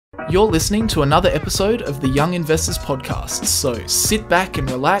You're listening to another episode of the Young Investors Podcast, so sit back and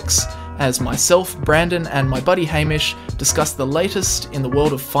relax as myself, Brandon, and my buddy Hamish discuss the latest in the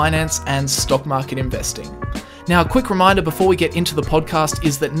world of finance and stock market investing. Now, a quick reminder before we get into the podcast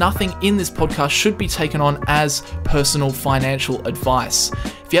is that nothing in this podcast should be taken on as personal financial advice.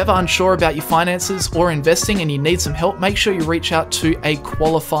 If you're ever unsure about your finances or investing and you need some help, make sure you reach out to a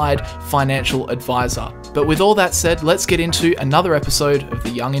qualified financial advisor. But with all that said, let's get into another episode of the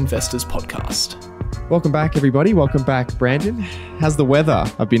Young Investors Podcast. Welcome back, everybody. Welcome back, Brandon. How's the weather?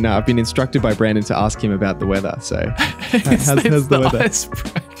 I've been instructed by Brandon to ask him about the weather. So, how's the weather?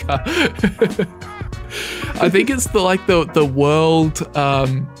 Icebreaker. I think it's the world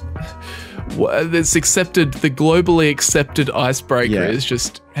that's accepted, the globally accepted icebreaker is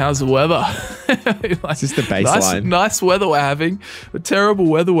just, how's the weather? It's just the baseline. Nice weather we're having, but terrible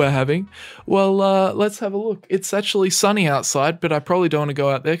weather we're having. Well, let's have a look. It's actually sunny outside, but I probably don't want to go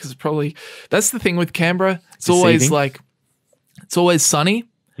out there because that's the thing with Canberra. It's always sunny,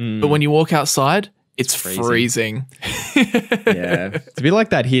 but when you walk outside, it's freezing. Yeah, it's a bit like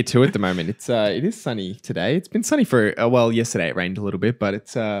that here too at the moment. It is sunny today. It's been sunny for yesterday it rained a little bit, but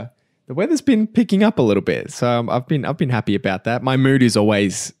it's the weather's been picking up a little bit. So I've been happy about that. My mood is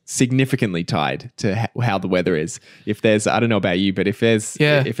always significantly tied to how the weather is. If there's, I don't know about you, but if it's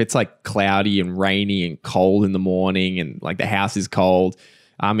like cloudy and rainy and cold in the morning and like the house is cold,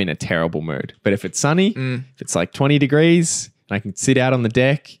 I'm in a terrible mood. But if it's sunny, if it's like 20 degrees and I can sit out on the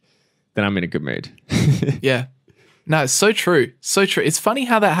deck, then I'm in a good mood. Yeah. No, it's so true. So true. It's funny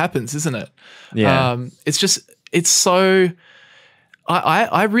how that happens, isn't it? Yeah. It's so...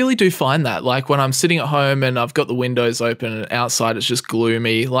 I really do find that, like when I'm sitting at home and I've got the windows open and outside it's just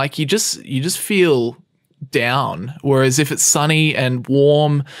gloomy, like you just feel down. Whereas if it's sunny and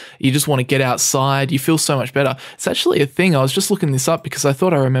warm, you just want to get outside, you feel so much better. It's actually a thing. I was just looking this up because I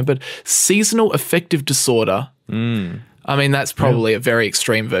thought I remembered seasonal affective disorder. I mean, that's probably a very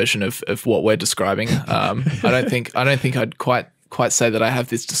extreme version of what we're describing. I don't think I'd quite say that I have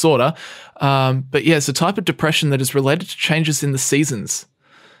this disorder. But yeah, it's a type of depression that is related to changes in the seasons.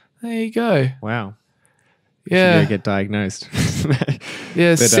 There you go. Wow. Yeah. Should go get diagnosed.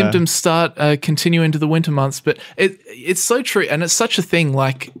 Yeah, symptoms start continue into the winter months, but it's so true, and it's such a thing.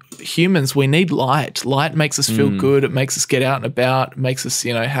 Like humans, we need light. Light makes us feel good. It makes us get out and about. It makes us,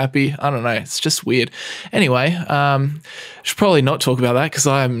 happy. I don't know. It's just weird. Anyway, should probably not talk about that because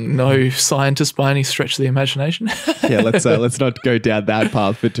I'm no scientist by any stretch of the imagination. Yeah, let's not go down that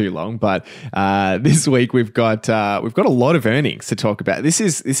path for too long. But this week we've got a lot of earnings to talk about. This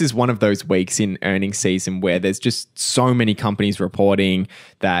is one of those weeks in earnings season where there's just so many companies reporting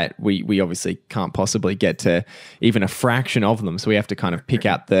that we obviously can't possibly get to even a fraction of them. So we have to kind of pick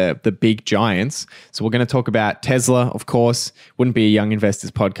out the big giants. So we're going to talk about Tesla, of course. Wouldn't be a Young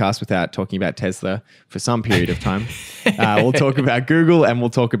Investors podcast without talking about Tesla for some period of time. We'll talk about Google and we'll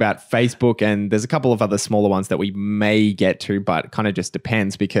talk about Facebook. And there's a couple of other smaller ones that we may get to, but it kind of just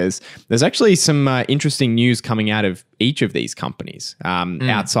depends because there's actually some interesting news coming out of each of these companies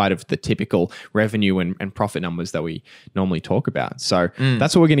outside of the typical revenue and profit numbers that we normally talk about. So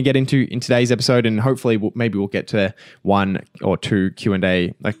that's what we're going to get into in today's episode, and hopefully we'll get to one or two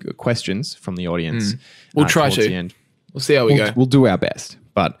Q&A questions from the audience. We'll try to. The end. We'll see how we go. We'll do our best.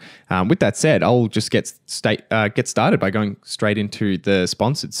 But with that said, I'll just get started by going straight into the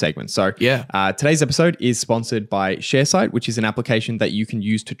sponsored segment. So today's episode is sponsored by Sharesight, which is an application that you can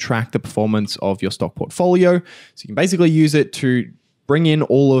use to track the performance of your stock portfolio. So you can basically use it to bring in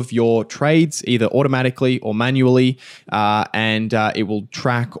all of your trades either automatically or manually, and it will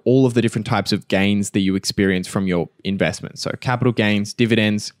track all of the different types of gains that you experience from your investments. So capital gains,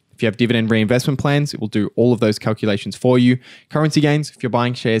 dividends. If you have dividend reinvestment plans, it will do all of those calculations for you. Currency gains, if you're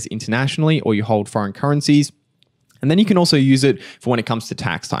buying shares internationally or you hold foreign currencies. And then you can also use it for when it comes to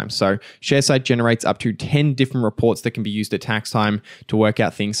tax time. So Sharesight generates up to 10 different reports that can be used at tax time to work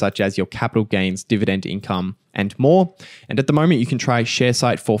out things such as your capital gains, dividend income, and more. And at the moment, you can try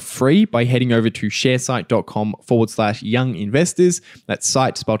Sharesight for free by heading over to sharesight.com/young investors. That's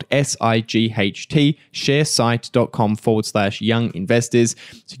site spelled SIGHT, sharesight.com/young investors.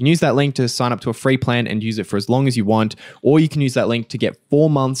 So you can use that link to sign up to a free plan and use it for as long as you want, or you can use that link to get 4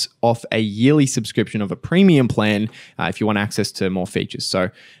 months off a yearly subscription of a premium plan if you want access to more features. So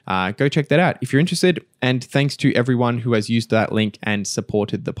go check that out if you're interested. And thanks to everyone who has used that link and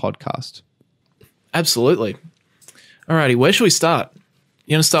supported the podcast. Absolutely. Alrighty, where should we start?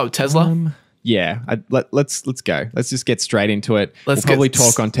 You want to start with Tesla? Yeah, let's go. Let's just get straight into it. We'll probably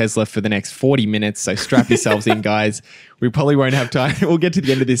talk on Tesla for the next 40 minutes, so strap yourselves in, guys. We probably won't have time. We'll get to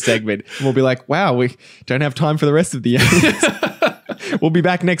the end of this segment and we'll be like, wow, we don't have time for the rest of the We'll be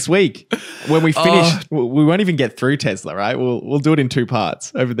back next week when we finish. We won't even get through Tesla, right? We'll do it in 2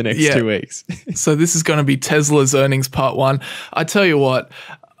 parts over the next 2 weeks. So this is going to be Tesla's earnings part 1. I tell you what,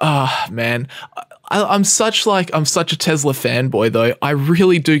 man. I'm such a Tesla fanboy though. I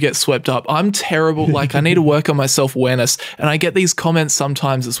really do get swept up. I'm terrible. Like I need to work on my self-awareness, and I get these comments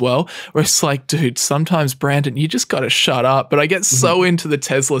sometimes as well where it's like, dude, sometimes Brandon, you just got to shut up. But I get so into the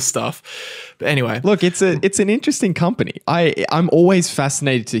Tesla stuff. But anyway, look, it's an interesting company. I'm always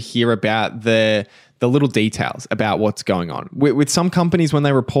fascinated to hear about the little details about what's going on. With some companies, when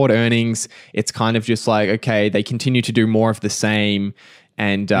they report earnings, it's kind of just like, okay, they continue to do more of the same.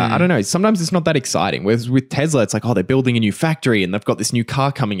 And I don't know, sometimes it's not that exciting. Whereas with Tesla, it's like, oh, they're building a new factory and they've got this new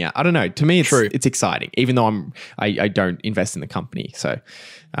car coming out. I don't know. To me, it's exciting, even though I don't invest in the company. So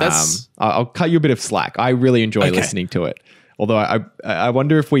I'll cut you a bit of slack. I really enjoy listening to it. Although I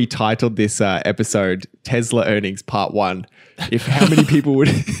wonder if we titled this episode Tesla Earnings Part 1, if how many people would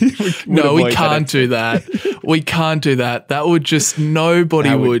No, we can't do that. We can't do that. That would just,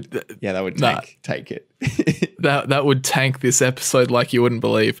 nobody would. Yeah, that would take it. that would tank this episode like you wouldn't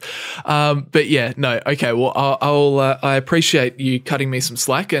believe. But yeah, no, okay. Well, I appreciate you cutting me some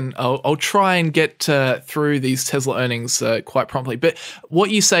slack, and I'll try and get through these Tesla earnings quite promptly. But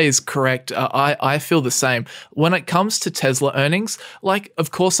what you say is correct. I feel the same when it comes to Tesla earnings. Like,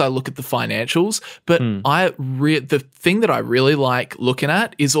 of course, I look at the financials, but the thing that I really like looking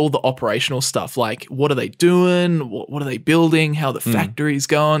at is all the operational stuff. Like, what are they doing? What are they building? How the factory's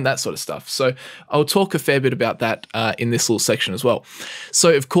going? That sort of stuff. So I'll talk a fair bit about that in this little section as well.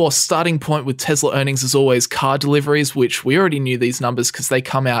 So, of course, starting point with Tesla earnings is always car deliveries, which we already knew these numbers because they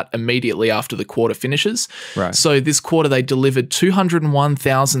come out immediately after the quarter finishes. Right. So this quarter, they delivered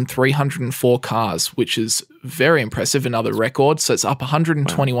 201,304 cars, which is very impressive, another record. So it's up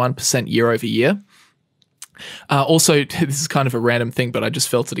 121% year over year. Also, this is kind of a random thing, but I just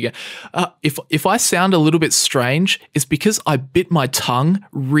felt it again. If I sound a little bit strange, it's because I bit my tongue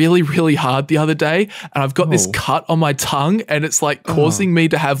really, really hard the other day, and I've got this cut on my tongue, and it's like causing me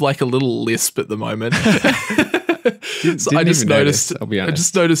to have like a little lisp at the moment. So I just noticed. I'll be honest. I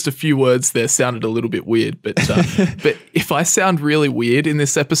just noticed a few words there sounded a little bit weird, but if I sound really weird in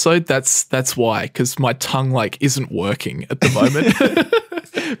this episode, that's why, because my tongue like isn't working at the moment.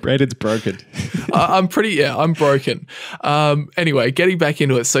 Brandon's broken. I'm broken. Anyway, getting back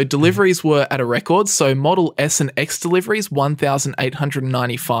into it. So deliveries were at a record. So Model S and X deliveries,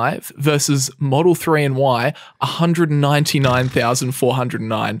 1,895 versus Model 3 and Y,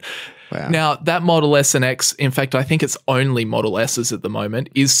 199,409. Wow. Now, that Model S and X, in fact, I think it's only Model S's at the moment,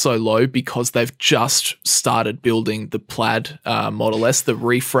 is so low because they've just started building the plaid Model S, the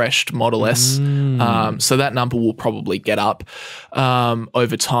refreshed Model S. So that number will probably get up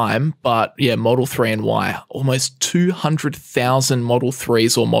over time. But yeah, Model 3 and Y, almost 200,000 Model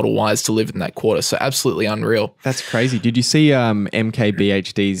 3s or Model Ys delivered in that quarter. So absolutely unreal. That's crazy. Did you see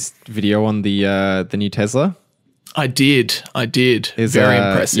MKBHD's video on the new Tesla? I did. It's very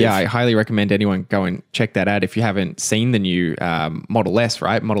impressive. Yeah, I highly recommend anyone go and check that out if you haven't seen the new Model S,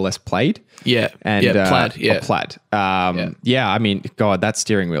 right? Model S Plaid. Yeah. And Plaid. Yeah. Plaid. Yeah, I mean, God, that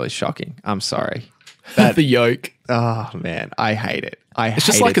steering wheel is shocking. I'm sorry. The yoke. Oh, man. I hate it. It's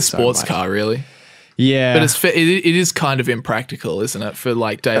just like a sports car, really. Yeah. But it is kind of impractical, isn't it? For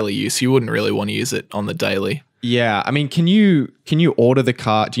like daily use. You wouldn't really want to use it on the daily. Yeah, I mean, can you order the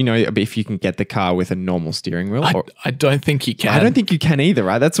car? Do you know if you can get the car with a normal steering wheel? I don't think you can. I don't think you can either,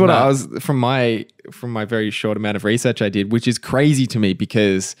 right? That's what I was from my very short amount of research I did, which is crazy to me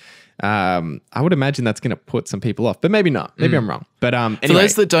because I would imagine that's going to put some people off, but maybe not. Maybe I'm wrong. But anyway. For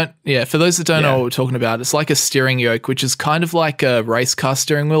those that don't know what we're talking about, it's like a steering yoke, which is kind of like a race car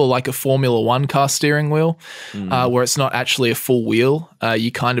steering wheel or like a Formula One car steering wheel, where it's not actually a full wheel.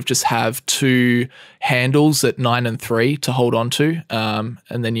 You kind of just have two handles at 9 and 3 to hold on to, and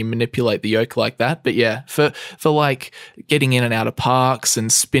then you manipulate the yoke like that. But yeah, for like getting in and out of parks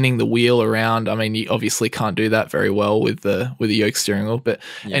and spinning the wheel around, I mean, you obviously can't do that very well with the yoke steering wheel. But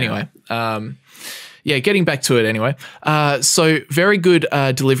anyway, getting back to it anyway. So very good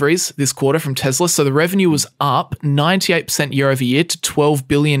deliveries this quarter from Tesla. So the revenue was up 98% year over year to $12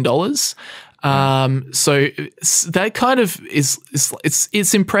 billion. So that kind of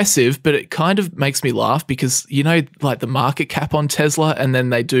it's impressive, but it kind of makes me laugh because, you know, like the market cap on Tesla, and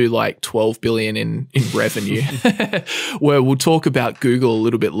then they do like 12 billion in revenue, where we'll talk about Google a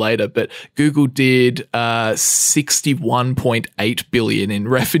little bit later, but Google did 61.8 billion in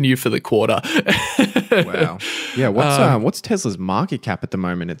revenue for the quarter. Wow. Yeah. What's Tesla's market cap at the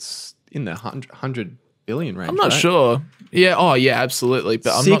moment? It's in the 100 billion range. I'm not sure. Yeah. Oh, yeah, absolutely.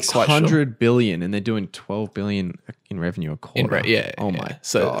 But I'm not quite sure. 600 billion, and they're doing 12 billion in revenue a quarter. Oh my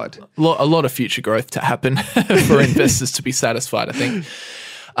God. A lot of future growth to happen for investors to be satisfied, I think.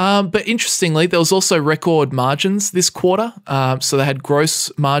 But interestingly, there was also record margins this quarter. So they had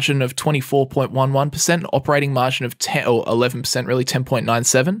gross margin of 24.11%, operating margin of 11%, really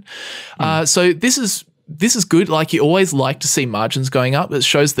 10.97. So this is good. Like, you always like to see margins going up. It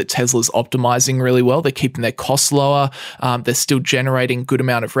shows that Tesla's optimizing really well. They're keeping their costs lower. They're still generating good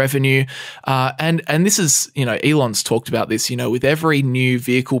amount of revenue. And this is, Elon's talked about this, with every new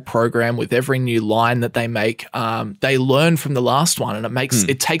vehicle program, with every new line that they make, they learn from the last one, and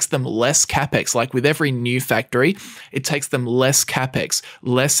it takes them less CapEx. Like, with every new factory, it takes them less CapEx,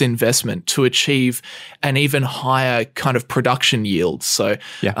 less investment to achieve an even higher kind of production yield. So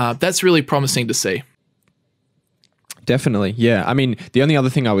that's really promising to see. Definitely, yeah. I mean, the only other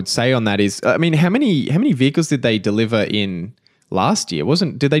thing I would say on that is, how many vehicles did they deliver in last year?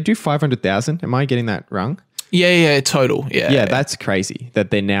 Did they do 500,000? Am I getting that wrong? Yeah, total. Yeah, that's crazy that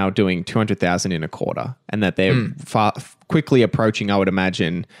they're now doing 200,000 in a quarter, and that they're quickly approaching, I would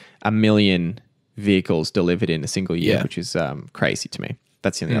imagine, 1 million vehicles delivered in a single year, which is crazy to me.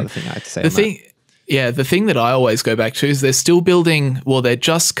 That's the only other thing I had to say. The thing that I always go back to is they're still building, they're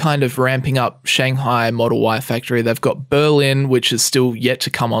just kind of ramping up Shanghai Model Y factory. They've got Berlin, which is still yet to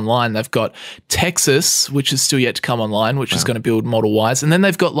come online. They've got Texas, which is still yet to come online, which is going to build Model Ys. And then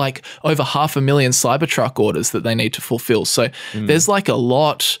they've got like over 500,000 Cybertruck orders that they need to fulfill. So there's a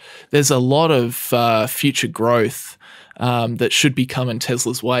lot of future growth that should be coming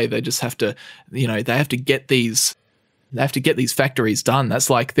Tesla's way. They just have to, they have to get these factories done. That's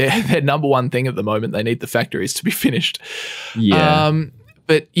like their number one thing at the moment. They need the factories to be finished. Yeah.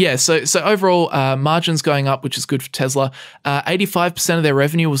 So overall, margins going up, which is good for Tesla. 85% of their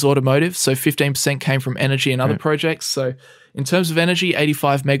revenue was automotive, so 15% came from energy and other projects. So in terms of energy,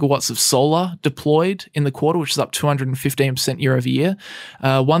 85 megawatts of solar deployed in the quarter, which is up 215% year over year.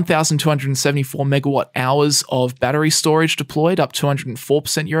 1,274 megawatt hours of battery storage deployed, up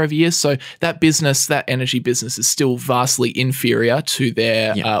 204% year over year. So that energy business is still vastly inferior to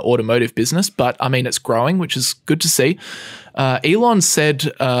their automotive business, but I mean, it's growing, which is good to see. Elon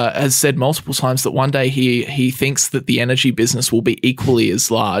has said multiple times that one day he thinks that the energy business will be equally as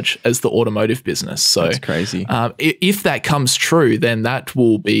large as the automotive business. So that's crazy. If that comes true, then that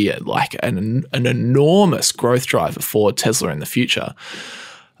will be like an enormous growth driver for Tesla in the future.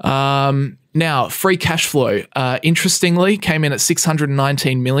 Now, free cash flow, interestingly, came in at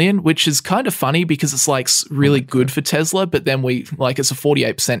 619 million, which is kind of funny because it's like really good for Tesla, but then it's a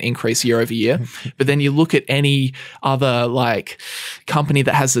 48% increase year over year. But then you look at any other like company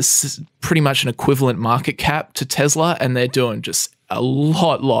that has pretty much an equivalent market cap to Tesla, and they're doing just a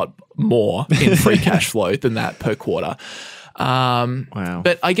lot more in free cash flow than that per quarter. Wow.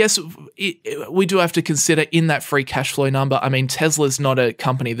 But I guess we do have to consider in that free cash flow number, I mean, Tesla's not a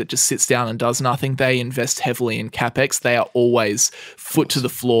company that just sits down and does nothing. They invest heavily in CapEx. They are always foot to the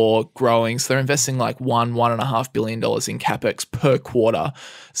floor growing. So they're investing like $1.5 billion in CapEx per quarter.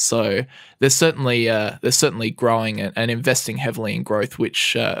 So they're certainly growing and investing heavily in growth,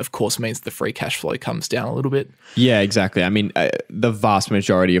 which of course means the free cash flow comes down a little bit. Yeah, exactly. I mean, the vast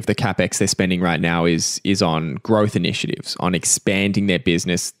majority of the CapEx they're spending right now is on growth initiatives, on expanding their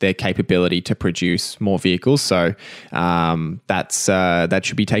business, their capability to produce more vehicles. So that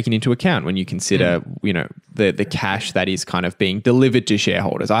should be taken into account when you consider, the cash that is kind of being delivered to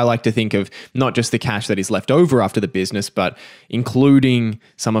shareholders. I like to think of not just the cash that is left over after the business, but including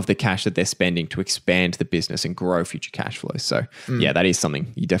some of the cash that they're spending to expand the business and grow future cash flows. So that is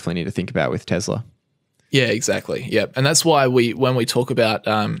something you definitely need to think about with Tesla. Yeah, exactly. Yep. And that's why we talk about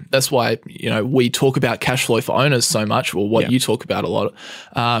cash flow for owners so much, or what you talk about a lot,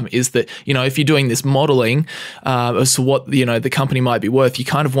 is that, if you're doing this modeling as to what, the company might be worth, you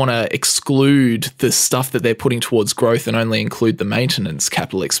kind of want to exclude the stuff that they're putting towards growth and only include the maintenance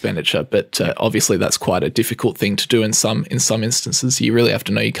capital expenditure. But obviously that's quite a difficult thing to do in some instances. You really have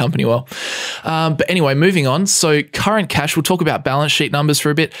to know your company well. But anyway, moving on. So current cash, we'll talk about balance sheet numbers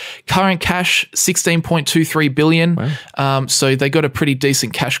for a bit. Current cash, 16.23 billion. Wow. So they got a pretty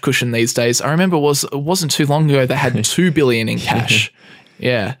decent cash cushion these days. I remember it wasn't too long ago they had 2 billion in cash.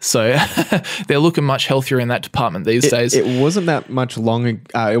 Yeah, so they're looking much healthier in that department these days. It wasn't that much long.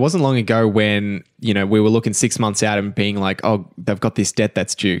 It wasn't long ago when we were looking 6 months out and being like, oh, they've got this debt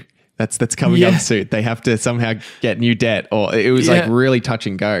that's due. That's coming up soon. They have to somehow get new debt, or it was like really touch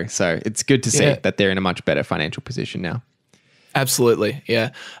and go. So it's good to see that they're in a much better financial position now. Absolutely,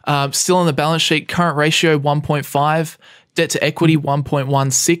 yeah. Still on the balance sheet, current ratio 1.5, Debt to equity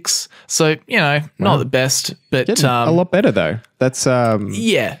 1.16. So, not the best, but a lot better though. That's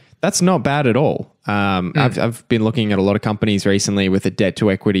that's not bad at all. I've been looking at a lot of companies recently with a debt to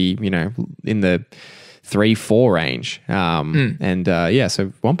equity, in the 3-4 range. So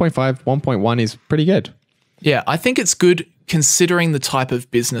 1.5, 1.1 is pretty good. Yeah, I think it's good considering the type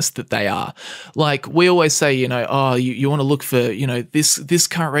of business that they are. Like we always say, you want to look for, this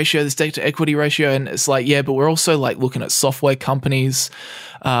current ratio, this debt to equity ratio. And it's like, yeah, but we're also like looking at software companies.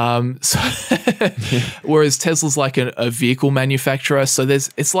 Whereas Tesla's like a vehicle manufacturer. So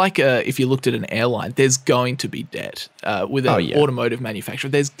it's like if you looked at an airline, there's going to be debt with an automotive manufacturer.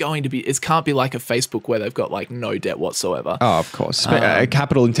 There's going to be, it can't be like a Facebook where they've got like no debt whatsoever. Oh, of course. A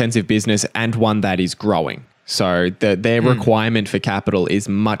capital intensive business and one that is growing. So their requirement for capital is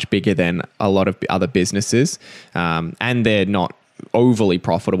much bigger than a lot of other businesses, and they're not overly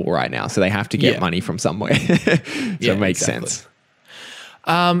profitable right now. So they have to get money from somewhere. It makes sense.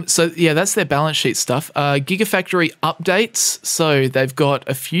 That's their balance sheet stuff. Gigafactory updates. So they've got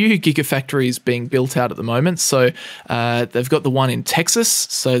a few gigafactories being built out at the moment. So they've got the one in Texas.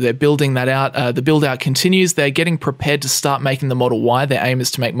 So they're building that out. The build out continues. They're getting prepared to start making the Model Y. Their aim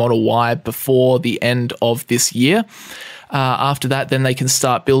is to make Model Y before the end of this year. After that, then they can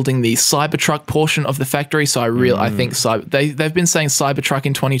start building the Cybertruck portion of the factory. So I think they've been saying Cybertruck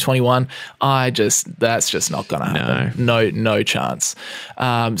in 2021. That's just not going to happen. No chance.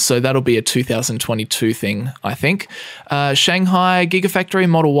 So that'll be a 2022 thing, I think. Shanghai Gigafactory,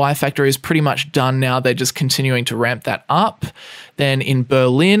 Model Y factory is pretty much done now. They're just continuing to ramp that up. Then in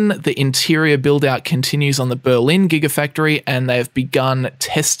Berlin, the interior build-out continues on the Berlin Gigafactory, and they've begun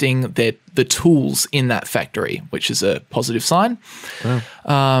testing the tools in that factory, which is a positive sign.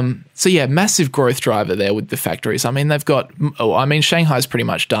 Wow. Massive growth driver there with the factories. I mean, Shanghai's pretty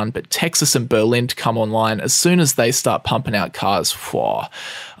much done, but Texas and Berlin to come online as soon as they start pumping out cars.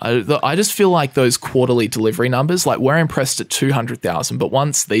 I just feel like those quarterly delivery numbers, like we're impressed at 200,000, but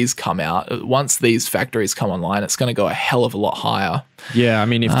once these factories come online, it's going to go a hell of a lot higher. Yeah, I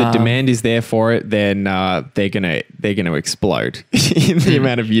mean, if the demand is there for it, then they're gonna explode in the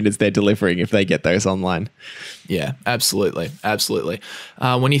amount of units they're delivering if they get those online. Yeah, absolutely.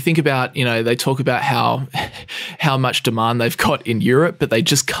 When you think about, they talk about how much demand they've got in Europe, but they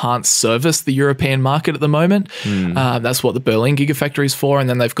just can't service the European market at the moment. That's what the Berlin Gigafactory is for, and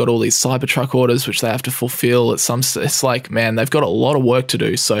then they've got all these Cybertruck orders which they have to fulfill. It's like, man, they've got a lot of work to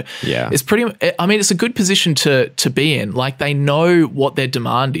do. So it's a good position to be in. Like they know what their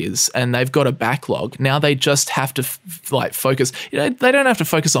demand is, and they've got a backlog. Now they just have to focus. They don't have to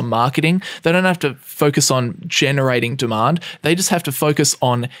focus on marketing. They don't have to focus on generating demand. They just have to focus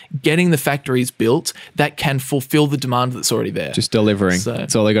on getting the factories built that can fulfill the demand that's already there. Just delivering.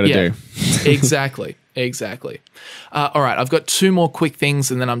 That's all they got to do. Exactly. All right, I've got two more quick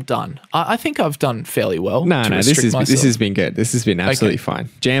things and then I'm done. I think I've done fairly well. No, this has been good. This has been absolutely fine.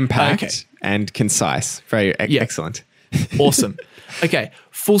 Jam-packed and concise. Very excellent. Awesome. Okay,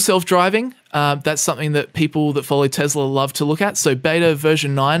 full self-driving. That's something that people that follow Tesla love to look at. So beta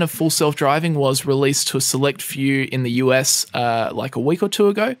version 9 of full self-driving was released to a select few in the US like a week or two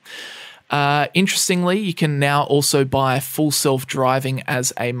ago. Interestingly, you can now also buy full self-driving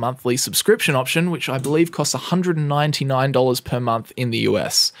as a monthly subscription option, which I believe costs $199 per month in the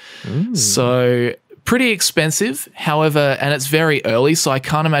US. So pretty expensive, however, and it's very early, so I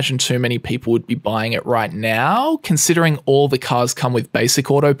can't imagine too many people would be buying it right now, considering all the cars come with basic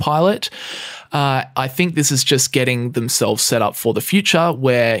autopilot. I think this is just getting themselves set up for the future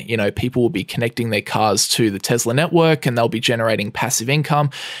where, people will be connecting their cars to the Tesla network and they'll be generating passive income.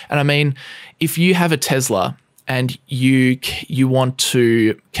 And I mean, if you have a Tesla and you want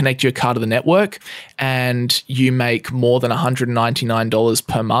to connect your car to the network and you make more than $199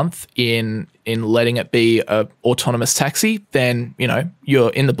 per month in letting it be a autonomous taxi, then you're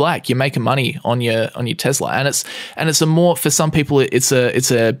in the black. You're making money on your Tesla, and it's a more, for some people it's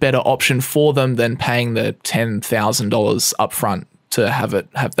a better option for them than paying the $10,000 upfront to have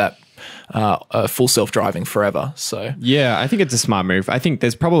that full self-driving forever. So yeah, I think it's a smart move. I think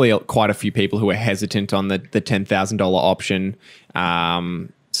there's probably quite a few people who are hesitant on the $10,000 option.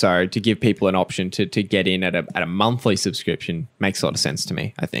 So to give people an option to get in at a monthly subscription makes a lot of sense to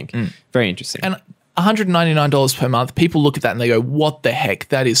me, I think. Very interesting. And $199 per month, people look at that and they go, what the heck?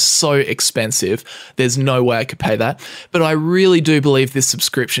 That is so expensive. There's no way I could pay that. But I really do believe this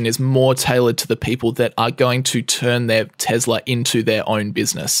subscription is more tailored to the people that are going to turn their Tesla into their own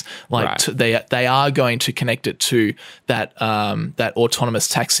business. They are going to connect it to that autonomous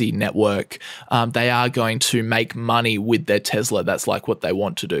taxi network. They are going to make money with their Tesla. That's like what they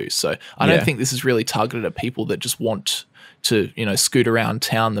want to do. So I don't think this is really targeted at people that just want scoot around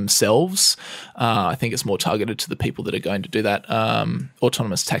town themselves. I think it's more targeted to the people that are going to do that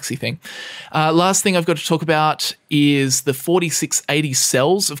autonomous taxi thing. Last thing I've got to talk about is the 4680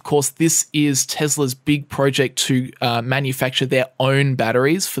 cells. Of course, this is Tesla's big project to manufacture their own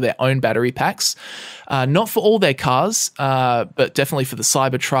batteries for their own battery packs. Not for all their cars, but definitely for the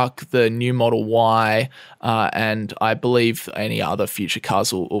Cybertruck, the new Model Y, and I believe any other future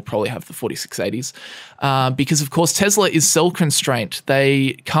cars will probably have the 4680s. Because, of course, Tesla is cell constrained.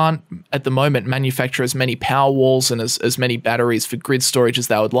 They can't, at the moment, manufacture as many power walls and as many batteries for grid storage as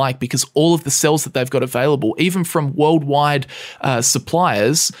they would like, because all of the cells that they've got available, even from worldwide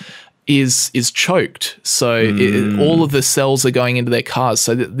suppliers, is choked. So all of the cells are going into their cars.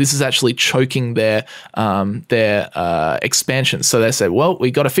 So this is actually choking their expansion. So they said, well,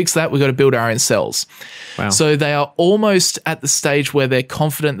 we got to fix that. We got to build our own cells. Wow. So they are almost at the stage where they're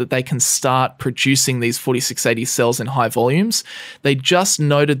confident that they can start producing these 4680 cells in high volumes. They just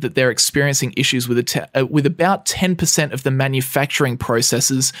noted that they're experiencing issues with about 10% of the manufacturing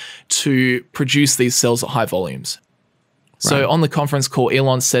processes to produce these cells at high volumes. So on the conference call,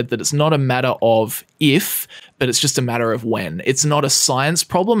 Elon said that it's not a matter of if, but it's just a matter of when. It's not a science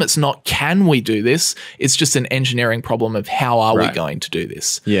problem. It's not can we do this. It's just an engineering problem of how are we going to do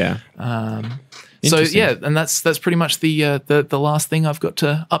this. Yeah. So yeah, and that's pretty much the last thing I've got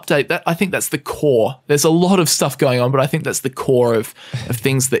to update. That I think that's the core. There's a lot of stuff going on, but I think that's the core of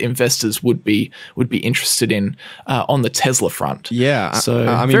things that investors would be interested in on the Tesla front. Yeah, so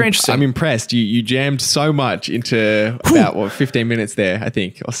very interesting. I'm impressed. You jammed so much into about 15 minutes there, I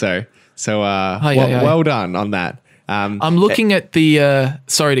think, or so. So well done on that. I'm looking at the.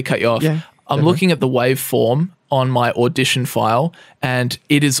 Sorry to cut you off. Yeah, I'm looking at the waveform on my Audition file, and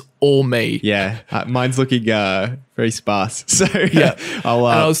it is all me. Yeah, mine's looking very sparse. So yeah, and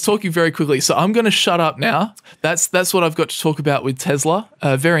I was talking very quickly, so I'm going to shut up now. That's what I've got to talk about with Tesla.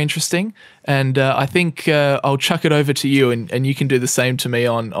 Very interesting, and I think I'll chuck it over to you, and you can do the same to me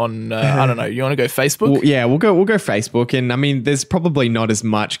on I don't know. You want to go Facebook? Well, yeah, we'll go Facebook, and I mean, there's probably not as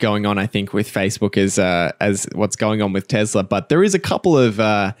much going on, I think, with Facebook as what's going on with Tesla, but there is a couple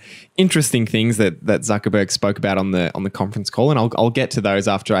of interesting things that Zuckerberg spoke about on the conference call, and I'll get to those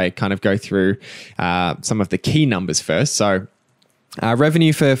after I kind of go through some of the key numbers first. So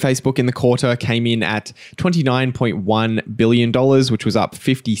revenue for Facebook in the quarter came in at $29.1 billion, which was up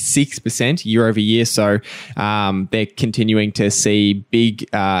 56% year over year. So they're continuing to see big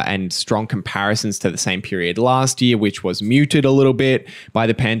and strong comparisons to the same period last year, which was muted a little bit by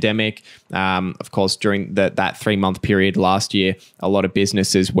the pandemic. Of course, during that 3-month period last year, a lot of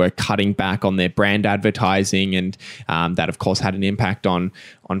businesses were cutting back on their brand advertising, and that, of course, had an impact on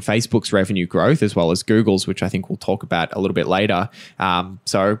Facebook's revenue growth as well as Google's, which I think we'll talk about a little bit later.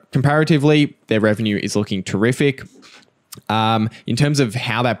 So comparatively, their revenue is looking terrific. In terms of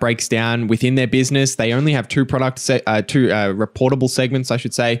how that breaks down within their business, they only have two reportable segments, I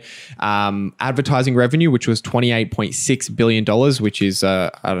should say. Advertising revenue, which was $28.6 billion, which is, I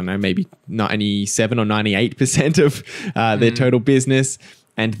don't know, maybe 97 or 98% of their total business.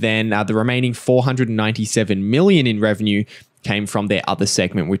 And then the remaining $497 million in revenue came from their other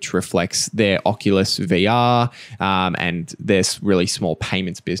segment, which reflects their Oculus VR and their really small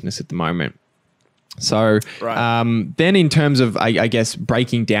payments business at the moment. So then in terms of, I guess,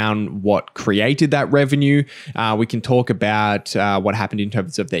 breaking down what created that revenue, we can talk about what happened in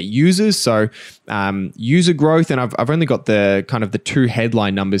terms of their users. So user growth, and I've only got the kind of the two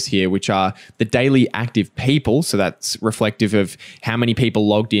headline numbers here, which are the daily active people. So that's reflective of how many people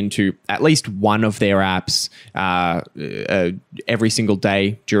logged into at least one of their apps every single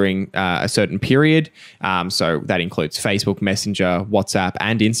day during a certain period. So that includes Facebook, Messenger, WhatsApp,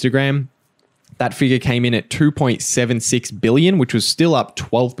 and Instagram. That figure came in at 2.76 billion, which was still up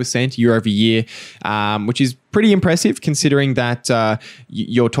 12% year over year, which is pretty impressive considering that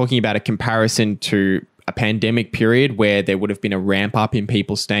you're talking about a comparison to a pandemic period where there would have been a ramp up in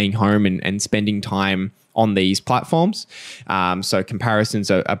people staying home and spending time on these platforms. So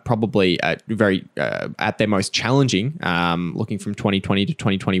comparisons are probably very at their most challenging, looking from 2020 to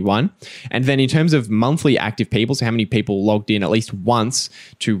 2021. And then in terms of monthly active people, so how many people logged in at least once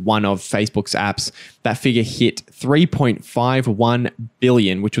to one of Facebook's apps, that figure hit 3.51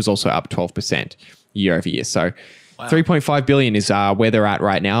 billion, which was also up 12% year over year. So 3.5 billion is where they're at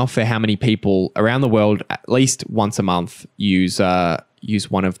right now for how many people around the world at least once a month use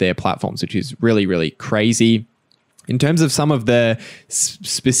one of their platforms, which is really, really crazy. In terms of some of the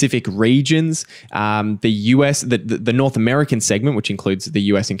specific regions, the US, the North American segment, which includes the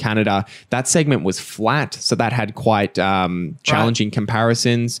US and Canada, that segment was flat. So that had quite challenging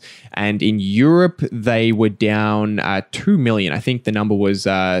comparisons. And in Europe, they were down 2 million. I think the number was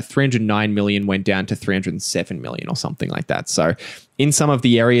 309 million went down to 307 million or something like that. So in some of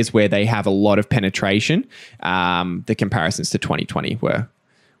the areas where they have a lot of penetration, the comparisons to 2020 were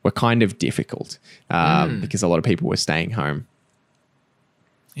kind of difficult because a lot of people were staying home.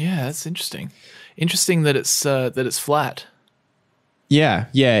 Yeah, that's interesting. Interesting that it's flat. Yeah,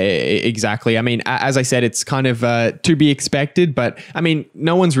 exactly. I mean, as I said, it's kind of to be expected, but I mean,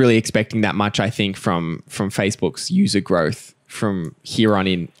 no one's really expecting that much, I think, from Facebook's user growth from here on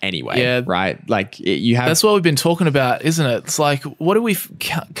in anyway. Yeah, right. Like you have. That's what we've been talking about, isn't it? It's like, what did we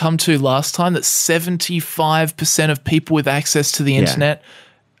come to last time? That 75% of people with access to the internet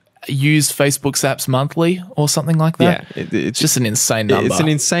use Facebook's apps monthly or something like that. Yeah, it's just an insane number. It's an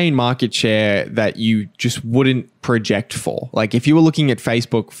insane market share that you just wouldn't project for. Like if you were looking at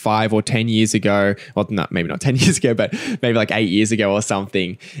Facebook 5 or 10 years ago, well, maybe not 10 years ago, but maybe like 8 years ago or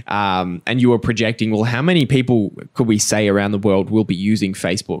something, and you were projecting, well, how many people could we say around the world will be using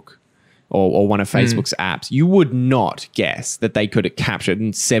Facebook or one of Facebook's apps? You would not guess that they could have captured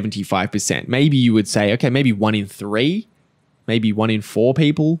 75%. Maybe you would say, okay, maybe 1 in 3, maybe 1 in 4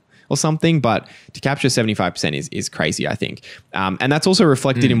 people or something, but to capture 75% is crazy, I think. And that's also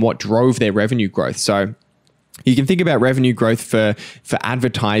reflected in what drove their revenue growth. So you can think about revenue growth for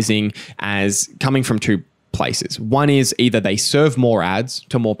advertising as coming from 2 places. One is either they serve more ads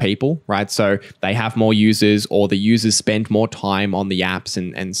to more people, right? So they have more users, or the users spend more time on the apps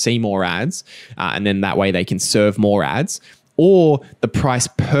and see more ads. And then that way they can serve more ads, or the price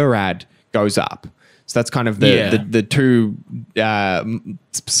per ad goes up. So that's kind of the 2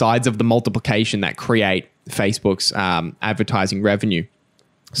 sides of the multiplication that create Facebook's advertising revenue.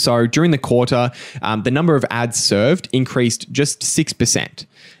 So during the quarter, the number of ads served increased just 6%.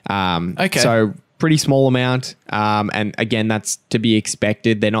 Okay. So pretty small amount. And again, that's to be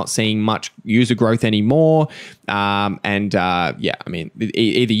expected. They're not seeing much user growth anymore. I mean,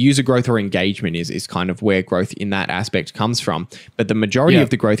 either user growth or engagement is kind of where growth in that aspect comes from. But the majority of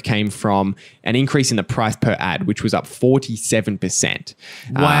the growth came from an increase in the price per ad, which was up 47%.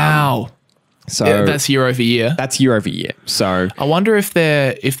 Wow. So that's year over year. That's year over year. So I wonder if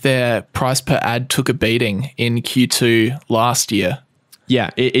their price per ad took a beating in Q2 last year.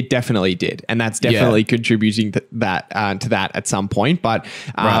 Yeah, it definitely did. And that's definitely contributing to that at some point. But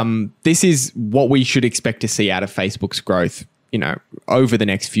this is what we should expect to see out of Facebook's growth, over the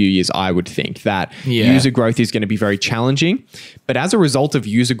next few years. I would think that user growth is going to be very challenging. But as a result of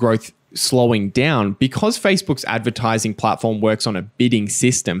user growth slowing down, because Facebook's advertising platform works on a bidding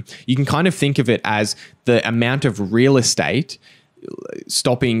system, you can kind of think of it as the amount of real estate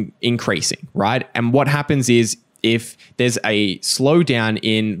stopping increasing, right? And what happens is, if there's a slowdown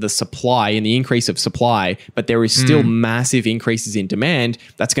in the supply, in the increase of supply, but there is still massive increases in demand,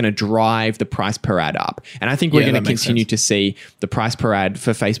 that's going to drive the price per ad up. And I think we're going to continue to see the price per ad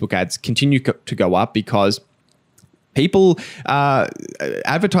for Facebook ads continue to go up, because people,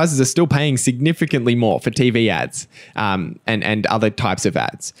 advertisers are still paying significantly more for TV ads and other types of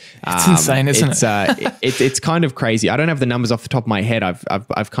ads. It's insane, isn't it? It's kind of crazy. I don't have the numbers off the top of my head.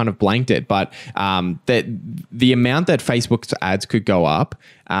 I've kind of blanked it, but the amount that Facebook's ads could go up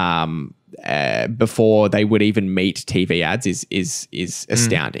before they would even meet TV ads is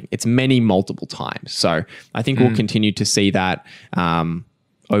astounding. It's multiple times. So I think we'll continue to see that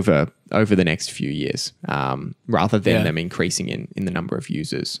over the next few years, rather than them increasing in the number of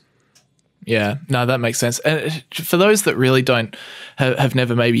users. Yeah, no, that makes sense. And for those that really have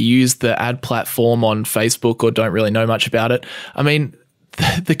never maybe used the ad platform on Facebook or don't really know much about it, I mean,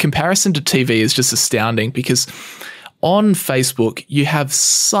 the comparison to TV is just astounding, because on Facebook you have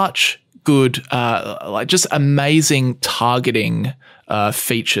such good, just amazing targeting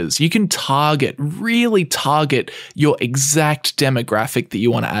features. You can really target your exact demographic that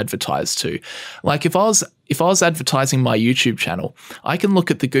you want to advertise to. Like if I was advertising my YouTube channel, I can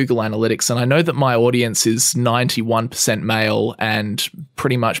look at the Google Analytics and I know that my audience is 91% male and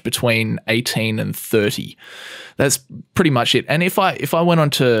pretty much between 18 and 30. That's pretty much it. And if I went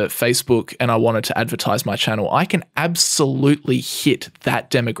onto Facebook and I wanted to advertise my channel, I can absolutely hit that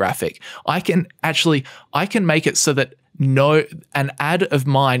demographic. I can make it so that an ad of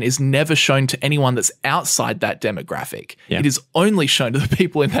mine is never shown to anyone that's outside that demographic. Yeah. It is only shown to the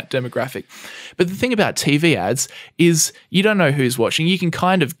people in that demographic. But the thing about TV ads is you don't know who's watching. You can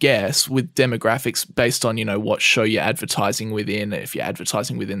kind of guess with demographics based on, what show you're advertising within, if you're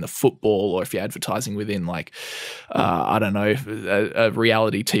advertising within the football or if you're advertising within I don't know, a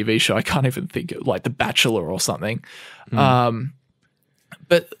reality TV show. I can't even think of like The Bachelor or something.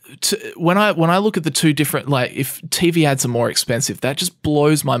 But when I look at the two different, like if TV ads are more expensive, that just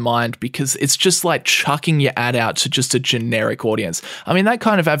blows my mind because it's just like chucking your ad out to just a generic audience. I mean, that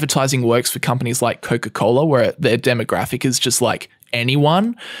kind of advertising works for companies like Coca-Cola where their demographic is just like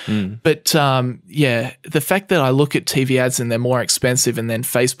anyone. But the fact that I look at TV ads and they're more expensive and then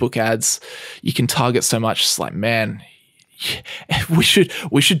Facebook ads, you can target so much. It's like, man, we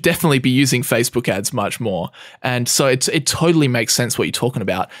should definitely be using Facebook ads much more. And so it totally makes sense what you're talking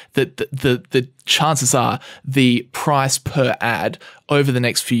about, that the chances are the price per ad over the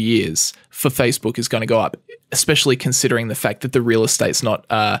next few years for Facebook is going to go up, especially considering the fact that the real estate's not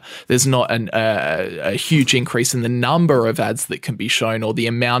there's not a huge increase in the number of ads that can be shown or the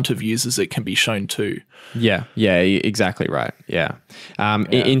amount of users it can be shown to. Yeah, exactly right. Yeah.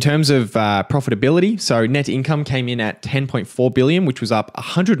 In terms of profitability, so net income came in at 10.4 billion, which was up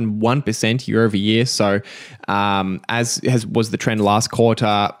 101% year over year. So as was the trend last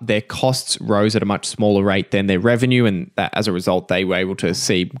quarter, their costs rose at a much smaller rate than their revenue, and as a result, they were able to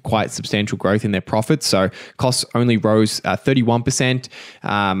see quite substantial growth in their profits. So costs only rose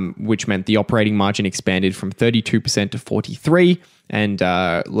 31%, which meant the operating margin expanded from 32% to 43%, and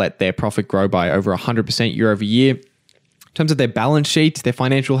let their profit grow by over 100% year over year. In terms of their balance sheet, their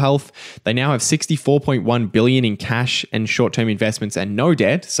financial health, they now have 64.1 billion in cash and short-term investments and no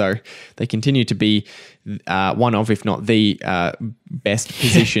debt. So they continue to be one of, if not the best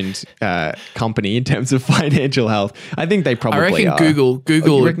positioned company in terms of financial health. I think they probably are. Google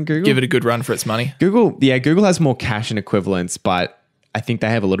give it a good run for its money. Google has more cash and equivalents, but I think they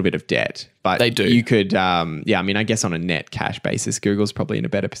have a little bit of debt. But they do. You could, I mean, I guess on a net cash basis, Google's probably in a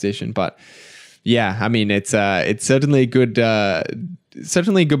better position, but yeah, I mean, it's certainly a good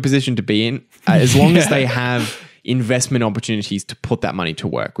position to be in, as long as they have investment opportunities to put that money to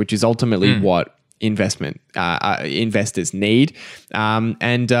work, which is ultimately what investors need. I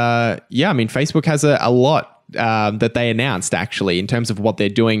mean, Facebook has a lot that they announced actually in terms of what they're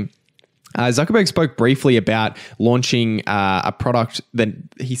doing. Zuckerberg spoke briefly about launching a product. That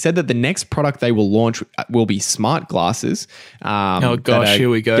he said that the next product they will launch will be smart glasses. Oh gosh, here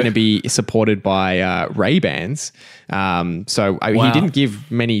we go. Going to be supported by Ray-Bans. Wow. He didn't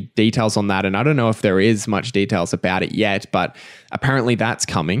give many details on that, and I don't know if there is much details about it yet, but apparently that's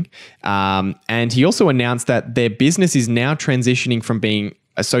coming. And he also announced that their business is now transitioning from being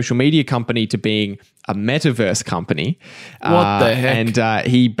a social media company to being a metaverse company. What the heck? And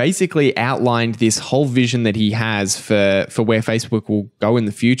he basically outlined this whole vision that he has for where Facebook will go in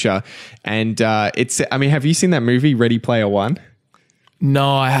the future. And have you seen that movie Ready Player One?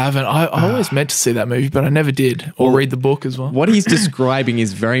 No, I haven't. I always meant to see that movie, but I never did, or read the book as well. What he's describing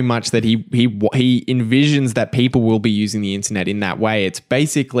is very much that he envisions that people will be using the internet in that way. It's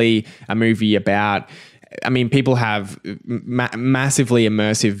basically a movie about, I mean, people have massively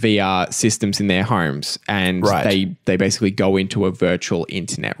immersive VR systems in their homes, and they basically go into a virtual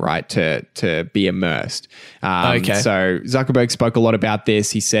internet, right, to be immersed. So Zuckerberg spoke a lot about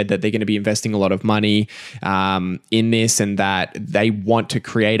this. He said that they're going to be investing a lot of money in this, and that they want to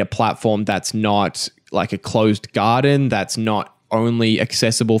create a platform that's not like a closed garden, that's not only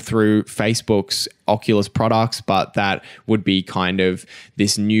accessible through Facebook's Oculus products, but that would be kind of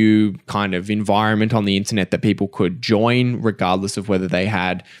this new kind of environment on the internet that people could join regardless of whether they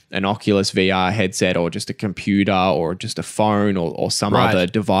had an Oculus VR headset or just a computer or just a phone or some other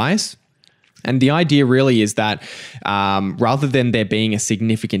device. And the idea really is that rather than there being a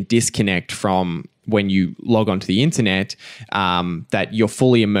significant disconnect from when you log onto the internet, that you're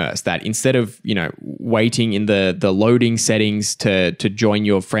fully immersed, that instead of, waiting in the loading settings to join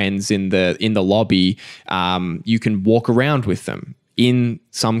your friends in the lobby, you can walk around with them in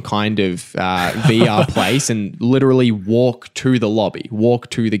some kind of VR place and literally walk to the lobby, walk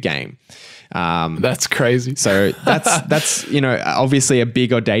to the game. That's crazy. So that's obviously a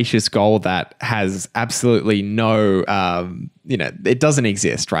big audacious goal that has absolutely no it doesn't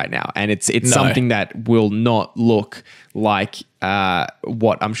exist right now, and it's something that will not look like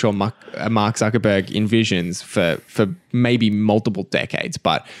what I'm sure Mark Zuckerberg envisions for maybe multiple decades,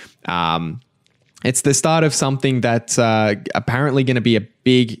 but it's the start of something that's apparently going to be a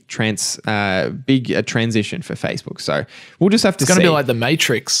big transition for Facebook. So we'll just have to see. It's going to be like the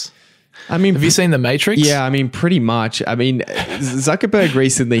Matrix. I mean, have you seen The Matrix? Yeah, I mean, pretty much. I mean, Zuckerberg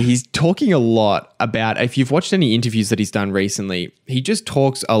recently, he's talking a lot about, if you've watched any interviews that he's done recently, he just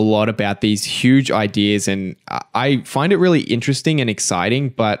talks a lot about these huge ideas, and I find it really interesting and exciting,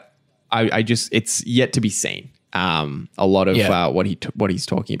 but I just, it's yet to be seen. A lot of what he's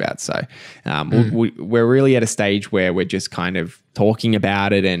talking about. So we're really at a stage where we're just kind of talking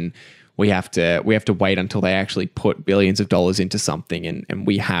about it, and we have to wait until they actually put billions of dollars into something, and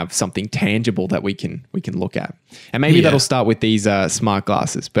we have something tangible that we can look at. And maybe that'll start with these smart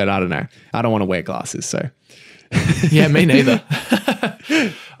glasses, but I don't know. I don't want to wear glasses, so. Yeah, me neither.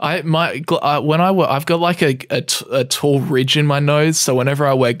 I've got like a tall ridge in my nose, so whenever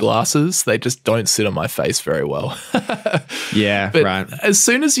I wear glasses, they just don't sit on my face very well. Yeah, but right. As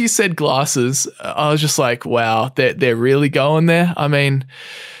soon as you said glasses, I was just like, wow, they're really going there. I mean,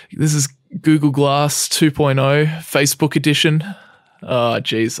 this is Google Glass 2.0 Facebook edition. Oh,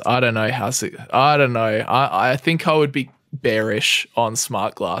 geez, I don't know I don't know. I think I would be bearish on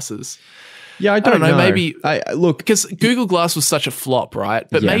smart glasses. Yeah, I don't know. Maybe look, because Google Glass was such a flop, right?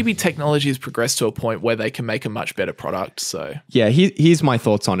 But maybe technology has progressed to a point where they can make a much better product. So yeah, here's my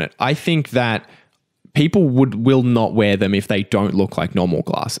thoughts on it. I think that people will not wear them if they don't look like normal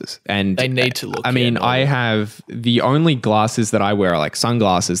glasses, and they need to look. I mean, I have the only glasses that I wear are like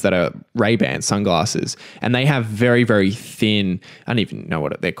sunglasses that are Ray-Ban sunglasses, and they have very, very thin. I don't even know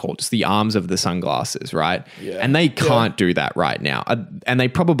what they're called. Just the arms of the sunglasses, right? Yeah. And they can't do that right now, and they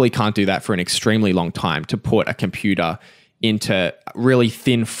probably can't do that for an extremely long time to put a computer into really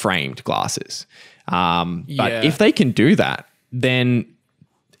thin framed glasses. But if they can do that, then.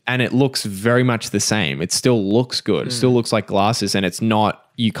 And it looks very much the same. It still looks good. It still looks like glasses, and it's not,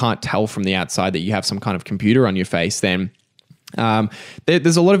 you can't tell from the outside that you have some kind of computer on your face. Then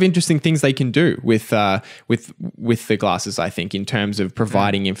there's a lot of interesting things they can do with the glasses, I think, in terms of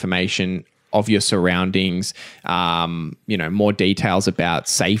providing information of your surroundings, more details about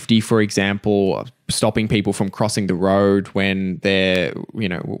safety, for example, stopping people from crossing the road when they're,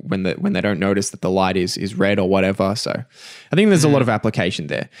 when they don't notice that the light is red or whatever. So I think there's a lot of application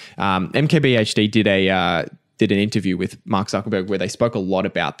there. MKBHD did an interview with Mark Zuckerberg where they spoke a lot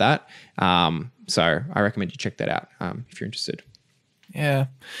about that. So I recommend you check that out if you're interested. Yeah.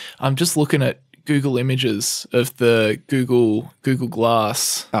 I'm just looking at Google images of the Google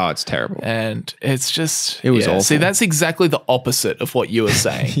Glass. Oh, it's terrible. And it's just... It was awful. See, that's exactly the opposite of what you were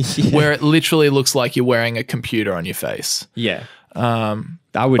saying, where it literally looks like you're wearing a computer on your face. Yeah. I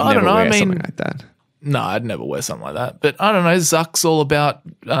would never wear something like that. No, I'd never wear something like that. But I don't know, Zuck's all about...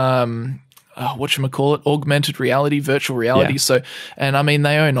 whatchamacallit, augmented reality, virtual reality. Yeah. So, and I mean,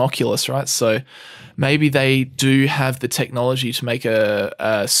 they own Oculus, right? So maybe they do have the technology to make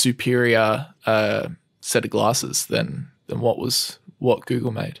a superior set of glasses than what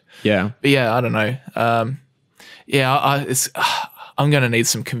Google made. Yeah. But yeah, I don't know. I'm going to need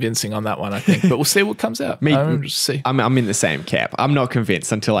some convincing on that one, I think. But we'll see what comes out. Just see. I'm in the same camp. I'm not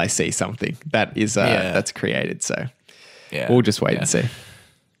convinced until I see something that is that's created. So we'll just wait and see.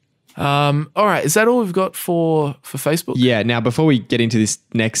 All right. Is that all we've got for Facebook? Yeah. Now, before we get into this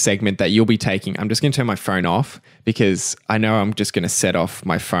next segment that you'll be taking, I'm just going to turn my phone off because I know I'm just going to set off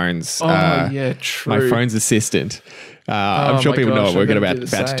my phone's true. My phone's assistant. I'm sure people know what we're about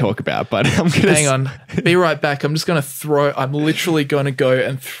to talk about, but I'm going to... Hang on. Be right back. I'm just going to I'm literally going to go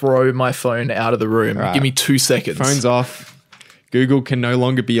and throw my phone out of the room. Right. Give me 2 seconds. Phone's off. Google can no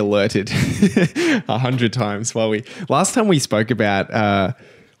longer be alerted 100 times last time we spoke about...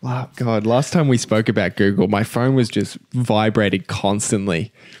 last time we spoke about Google, my phone was just vibrating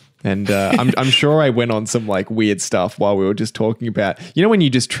constantly. And I'm sure I went on some like weird stuff while we were just talking about, when you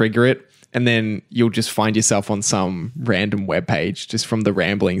just trigger it and then you'll just find yourself on some random webpage just from the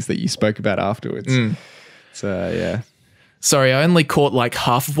ramblings that you spoke about afterwards. So, yeah. Sorry, I only caught like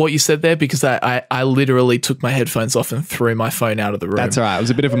half of what you said there because I literally took my headphones off and threw my phone out of the room. That's all right. It was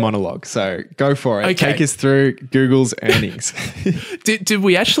a bit of a monologue. So go for it. Okay. Take us through Google's earnings. Did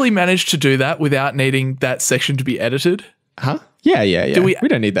we actually manage to do that without needing that section to be edited? Huh? Yeah. We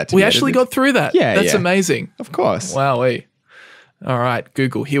don't need that to be edited. We actually got through that. Yeah. That's amazing. Of course. Wowee. All right,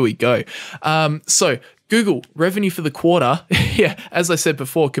 Google, here we go. So Google revenue for the quarter, as I said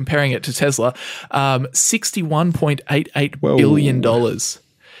before, comparing it to Tesla, $61.88 billion.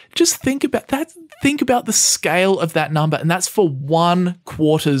 Just think about that. Think about the scale of that number, and that's for 1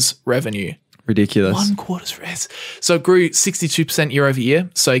 quarter's revenue. Ridiculous. 1 quarter's revenue. So it grew 62% year over year.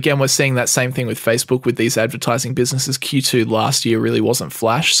 So again, we're seeing that same thing with Facebook with these advertising businesses. Q2 last year really wasn't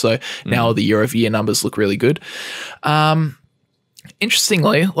flash, so now the year over year numbers look really good.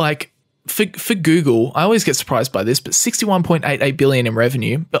 Interestingly, like for Google, I always get surprised by this, but 61.88 billion in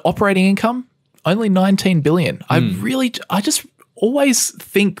revenue, but operating income only 19 billion. I just always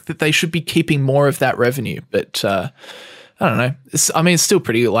think that they should be keeping more of that revenue, but I don't know. It's still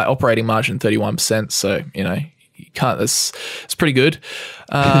pretty, like, operating margin 31%, so you can't. It's pretty good.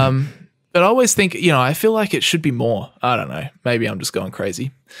 But I always think, I feel like it should be more. I don't know. Maybe I'm just going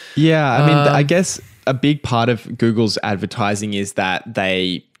crazy. Yeah, I mean, I guess a big part of Google's advertising is that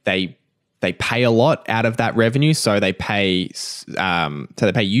they pay a lot out of that revenue. So they pay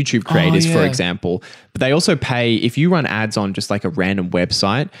YouTube creators, for example, but they also pay, if you run ads on just like a random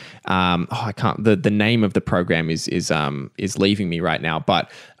website. I can't. The name of the program is leaving me right now.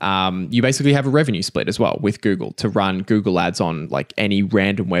 But you basically have a revenue split as well with Google to run Google ads on like any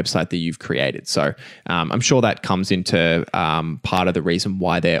random website that you've created. So I'm sure that comes into part of the reason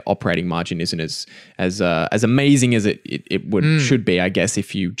why their operating margin isn't as amazing as it should be. I guess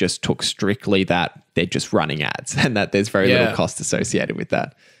if you just took strictly that they're just running ads and that there's very little cost associated with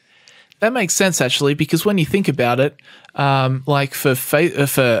that. That makes sense, actually, because when you think about it, like for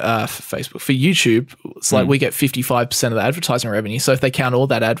Facebook, for YouTube, it's like we get 55% of the advertising revenue. So if they count all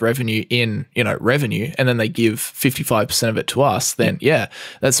that ad revenue in, revenue, and then they give 55% of it to us, then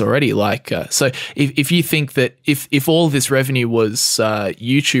that's already like. So if you think that if all this revenue was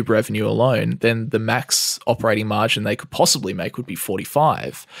YouTube revenue alone, then the max operating margin they could possibly make would be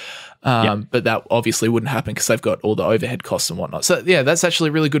 45. But that obviously wouldn't happen because they've got all the overhead costs and whatnot. So that's actually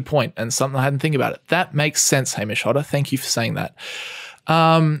a really good point and something I hadn't think about it. That makes sense, Hamish Hodder. Thank you for saying that.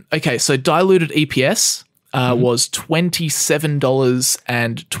 Okay, so diluted EPS was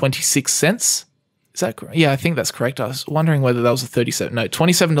 $27.26. Is that correct? Yeah, I think that's correct. I was wondering whether that was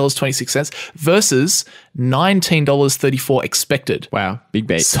 $27.26 versus $19.34 expected. Wow, big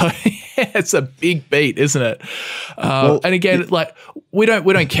beat. So it's a big beat, isn't it? And again, like we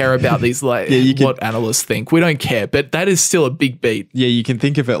don't care about these what analysts think. We don't care, but that is still a big beat. Yeah, you can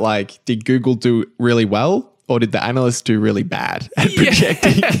think of it like, did Google do really well or did the analysts do really bad at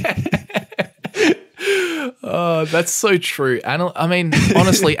projecting? Oh, that's so true.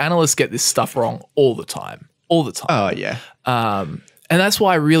 Honestly, analysts get this stuff wrong all the time. Oh, yeah. And that's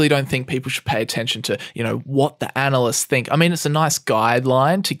why I really don't think people should pay attention to, what the analysts think. I mean, it's a nice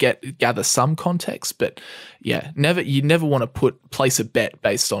guideline to gather some context, but you never want to place a bet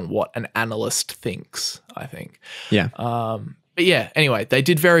based on what an analyst thinks, I think. Yeah. But anyway, they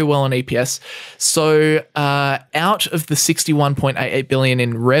did very well on EPS. So out of the 61.88 billion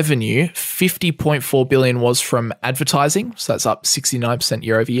in revenue, 50.4 billion was from advertising. So that's up 69%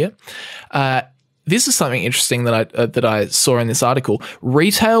 year over year. This is something interesting that I saw in this article.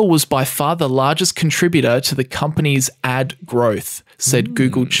 Retail was by far the largest contributor to the company's ad growth, said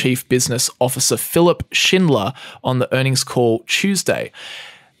Google Chief Business Officer Philip Schindler on the earnings call Tuesday.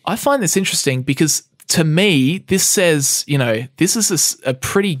 I find this interesting because to me, this says, this is a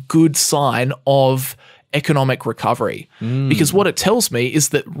pretty good sign of economic recovery because what it tells me is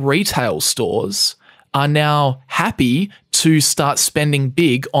that retail stores are now happy to start spending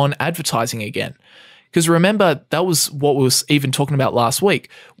big on advertising again. Because remember, that was what we was even talking about last week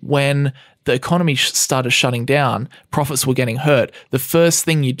when the economy started shutting down, profits were getting hurt. The first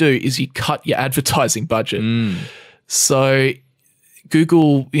thing you do is you cut your advertising budget. So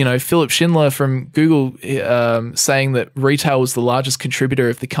Google, Philip Schindler from Google saying that retail was the largest contributor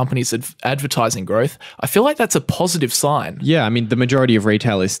of the company's advertising growth. I feel like that's a positive sign. Yeah, I mean, the majority of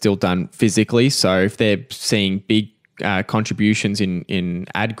retail is still done physically. So if they're seeing big contributions in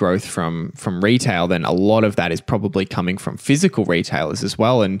ad growth from retail, then a lot of that is probably coming from physical retailers as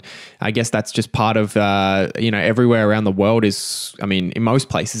well. And I guess that's just part of, everywhere around the world is, in most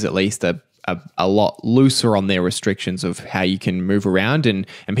places at least, a lot looser on their restrictions of how you can move around, and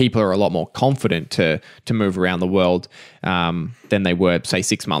people are a lot more confident to move around the world than they were, say,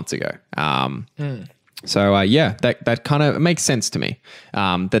 6 months ago. So that kind of makes sense to me.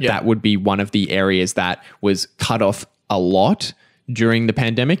 That would be one of the areas that was cut off a lot during the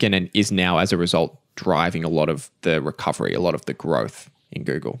pandemic, and is now as a result driving a lot of the recovery, a lot of the growth in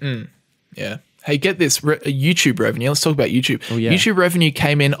Google. Yeah. Hey, get this, YouTube revenue. Let's talk about YouTube. Oh, yeah. YouTube revenue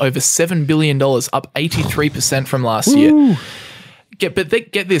came in over $7 billion, up 83% from last year. Get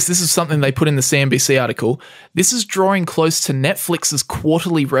this. This is something they put in the CNBC article. This is drawing close to Netflix's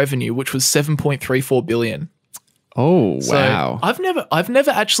quarterly revenue, which was $7.34 billion. Oh, wow. I've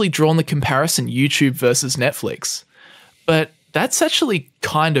never actually drawn the comparison YouTube versus Netflix, but That's actually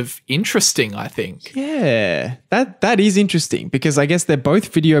kind of interesting, I think. Yeah, that is interesting because I guess they're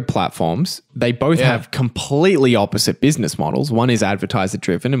both video platforms. They both have completely opposite business models. One is advertiser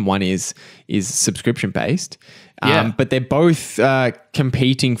driven and one is subscription based. But they're both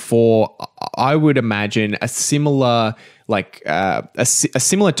competing for, I would imagine, a similar a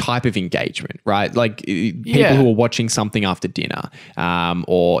similar type of engagement, right? Like people who are watching something after dinner,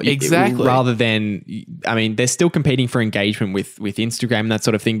 or exactly. rather than, I mean, they're still competing for engagement with Instagram and that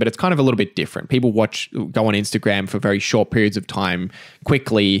sort of thing, but it's kind of a little bit different. People go on Instagram for very short periods of time,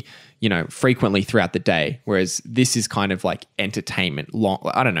 quickly, frequently throughout the day. Whereas this is kind of like entertainment. Long,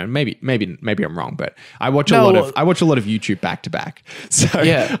 I don't know. Maybe I'm wrong, but I watch a lot of YouTube back to back. So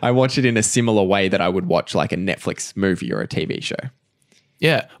I watch it in a similar way that I would watch like a Netflix movie or a TV show.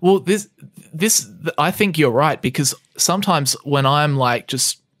 Yeah. Well, this I think you're right, because sometimes when I'm like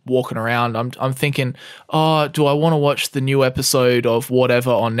just walking around, I'm thinking, oh, do I want to watch the new episode of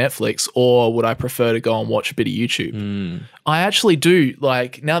whatever on Netflix, or would I prefer to go and watch a bit of YouTube? I actually do,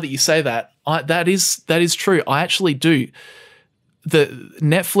 like, now that you say that, that is true. I actually do. The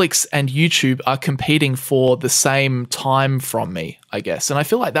Netflix and YouTube are competing for the same time from me, I guess. And I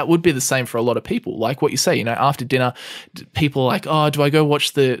feel like that would be the same for a lot of people. Like what you say, after dinner, people are like, oh, do I go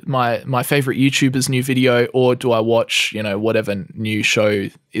watch my favorite YouTuber's new video, or do I watch, whatever new show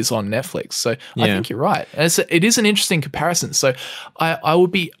is on Netflix? So I think you're right. And it is an interesting comparison. So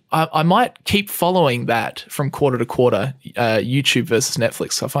I might keep following that from quarter to quarter, YouTube versus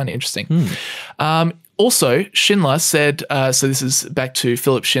Netflix. So I find it interesting. Also, Schindler said, so this is back to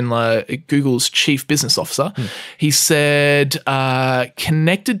Philip Schindler, Google's chief business officer. He said,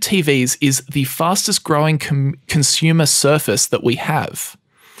 connected TVs is the fastest growing consumer surface that we have,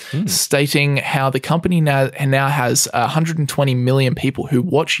 stating how the company now has 120 million people who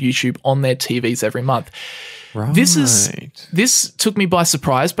watch YouTube on their TVs every month. Right. This took me by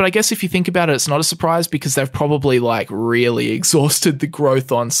surprise, but I guess if you think about it, it's not a surprise because they've probably like really exhausted the growth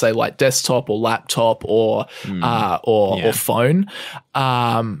on, say, like desktop or laptop or phone.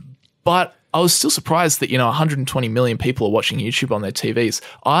 But I was still surprised that 120 million people are watching YouTube on their TVs.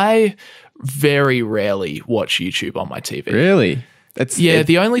 I very rarely watch YouTube on my TV. Really?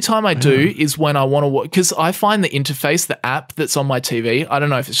 The only time I do is when I want to watch, because I find the interface, the app that's on my TV, I don't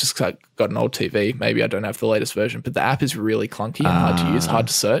know if it's just because I've got an old TV, maybe I don't have the latest version, but the app is really clunky and hard to use, hard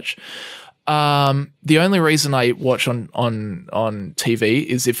to search. The only reason I watch on TV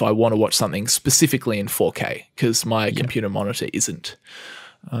is if I want to watch something specifically in 4K, because my computer monitor isn't.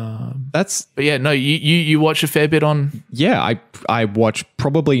 But you watch a fair bit on. I watch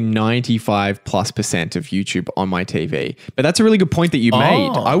probably 95+% of YouTube on my TV. But that's a really good point that you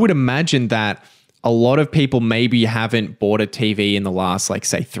made. I would imagine that a lot of people maybe haven't bought a TV in the last, like,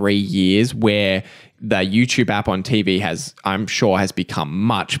 say, 3 years, where the YouTube app on TV has become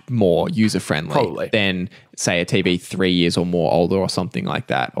much more user-friendly than, say, a TV 3 years or more older or something like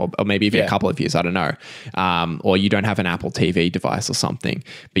that, or maybe even a couple of years, I don't know. Or you don't have an Apple TV device or something.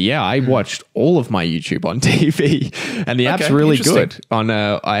 But I watched all of my YouTube on TV, and the app's really good.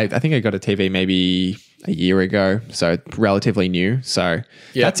 I think I got a TV maybe a year ago, so relatively new. So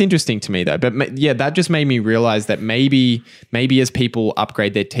that's interesting to me, though. But that just made me realize that maybe as people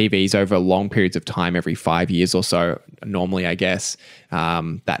upgrade their TVs over long periods of time, every 5 years or so, normally, I guess,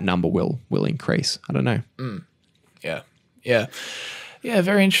 that number will increase. I don't know. Yeah,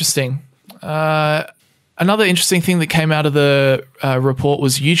 very interesting. Another interesting thing that came out of the report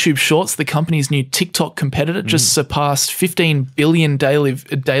was YouTube Shorts, the company's new TikTok competitor, just surpassed 15 billion daily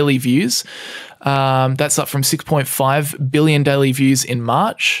views. That's up from 6.5 billion daily views in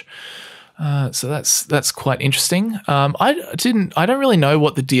March. So that's quite interesting. I don't really know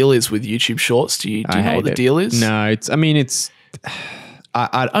what the deal is with YouTube Shorts. Do you know what the deal is? No,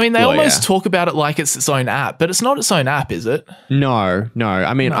 they almost talk about it like it's its own app, but it's not its own app, is it? No.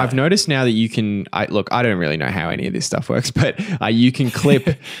 I mean, I've noticed now that you can. I don't really know how any of this stuff works, but you can clip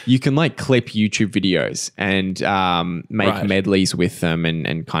YouTube videos and make medleys with them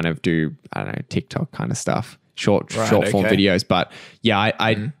and kind of do, I don't know, TikTok kind of stuff, short form videos. But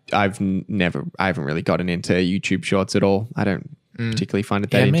I haven't really gotten into YouTube Shorts at all. I don't particularly find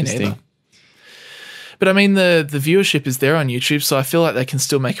it that interesting. But I mean, the viewership is there on YouTube, so I feel like they can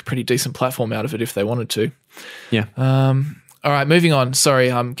still make a pretty decent platform out of it if they wanted to. Yeah. All right, moving on.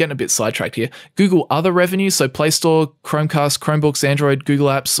 Sorry, I'm getting a bit sidetracked here. Google other revenue, so Play Store, Chromecast, Chromebooks, Android, Google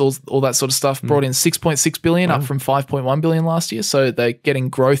Apps, all that sort of stuff, brought in $6.6 billion, up from $5.1 billion last year. So they're getting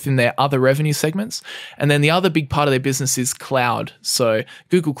growth in their other revenue segments. And then the other big part of their business is cloud. So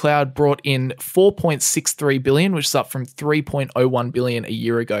Google Cloud brought in $4.63 billion, which is up from $3.01 billion a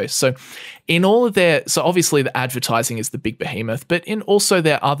year ago. So in all of their, so obviously the advertising is the big behemoth, but in also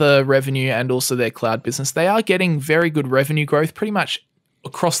their other revenue and also their cloud business, they are getting very good revenue growth pretty much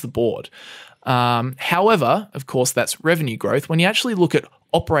across the board. However, of course, that's revenue growth. When you actually look at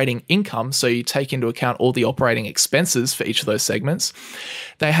operating income, so you take into account all the operating expenses for each of those segments,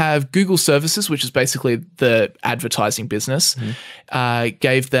 they have Google Services, which is basically the advertising business,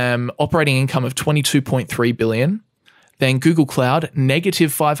 gave them operating income of $22.3 billion. Then Google Cloud,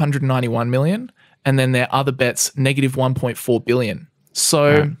 negative $591 million. And then their other bets, negative $1.4 billion.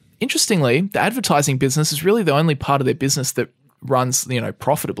 So interestingly, the advertising business is really the only part of their business that runs,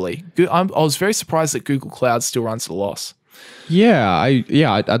 profitably. I was very surprised that Google Cloud still runs at a loss. Yeah,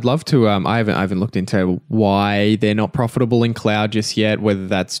 I'd love to. I haven't looked into why they're not profitable in cloud just yet. Whether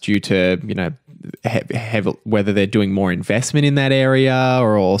that's due to whether they're doing more investment in that area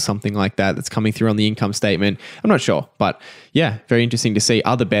or something like that that's coming through on the income statement. I'm not sure, but yeah, very interesting to see.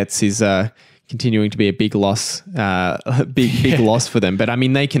 Other bets is continuing to be a big loss, big loss for them. But I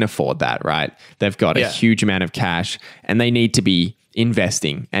mean, they can afford that, right? They've got a huge amount of cash and they need to be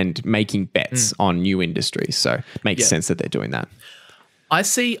investing and making bets on new industries. So it makes sense that they're doing that. I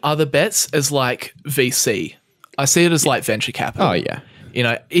see other bets as like VC. I see it as like venture capital. Oh, yeah.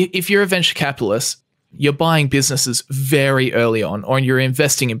 If you're a venture capitalist, you're buying businesses very early on, or you're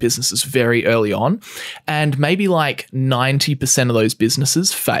investing in businesses very early on, and maybe like 90% of those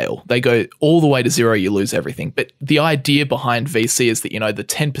businesses fail. They go all the way to zero, you lose everything. But the idea behind VC is that, the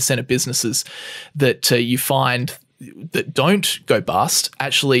 10% of businesses that you find that don't go bust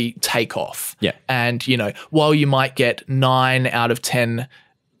actually take off. Yeah. And, while you might get 9 out of 10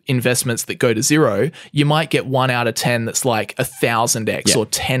 investments that go to zero, you might get 1 out of 10 that's like 1,000x or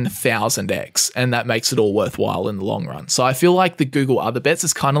 10,000x, and that makes it all worthwhile in the long run. So I feel like the Google Other Bets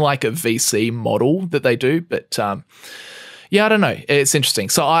is kind of like a VC model that they do, but I don't know. It's interesting.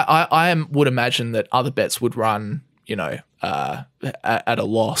 So I would imagine that Other Bets would run, at a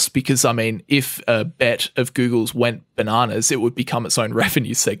loss, because I mean, if a bet of Google's went bananas, it would become its own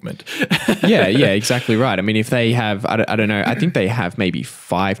revenue segment. yeah, exactly right. I mean, if they have, I don't know, I think they have maybe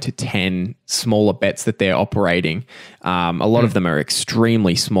 5 to 10 smaller bets that they're operating. A lot of them are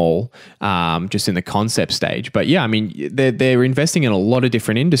extremely small, just in the concept stage. But yeah, I mean, they're investing in a lot of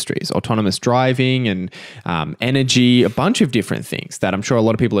different industries, autonomous driving and energy, a bunch of different things that I'm sure a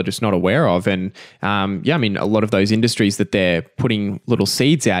lot of people are just not aware of. And I mean, a lot of those industries that they're putting little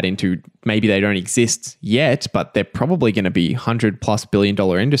seeds out into, maybe they don't exist yet, but they're probably going to be $100+ billion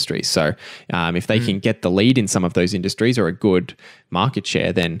industries. So if they can get the lead in some of those industries or a good market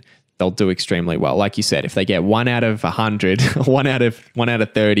share, then they'll do extremely well. Like you said, if they get 1 out of 100, 1 out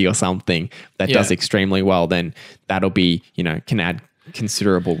of 30 or something that does extremely well, then that'll be, can add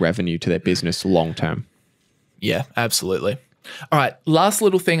considerable revenue to their business long term. Yeah, absolutely. All right, last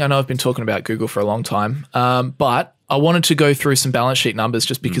little thing. I know I've been talking about Google for a long time, but I wanted to go through some balance sheet numbers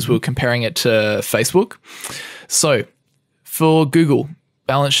just because we were comparing it to Facebook. So for Google,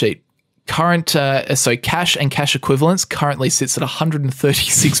 balance sheet, current, so cash and cash equivalents currently sits at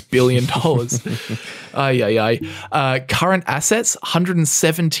 $136 billion. Current assets,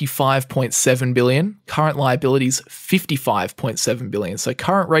 $175.7 billion. Current liabilities, $55.7 billion. So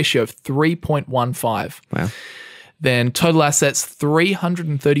current ratio of 3.15. Wow. Then total assets,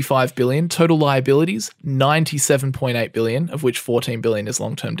 $335 billion. Total liabilities, $97.8 billion, of which $14 billion is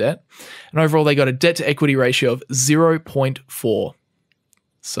long-term debt. And overall, they got a debt-to-equity ratio of 0.4.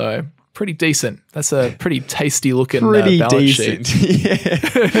 So pretty decent. That's a pretty tasty-looking balance sheet. Yeah.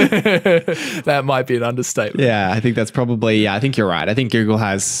 That might be an understatement. Yeah, I think that's probably, I think you're right. I think Google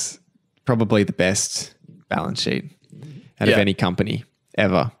has probably the best balance sheet out of any company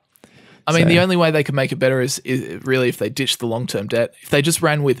ever. I mean, the only way they could make it better is really if they ditch the long-term debt. If they just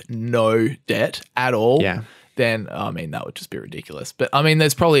ran with no debt at all, then, I mean, that would just be ridiculous. But, I mean,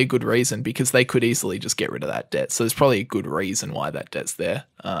 there's probably a good reason, because they could easily just get rid of that debt. So there's probably a good reason why that debt's there.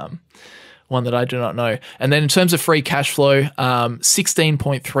 One that I do not know. And then in terms of free cash flow,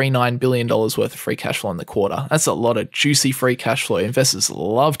 $16.39 billion worth of free cash flow in the quarter. That's a lot of juicy free cash flow. Investors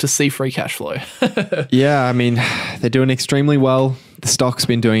love to see free cash flow. Yeah, I mean, they're doing extremely well. The stock's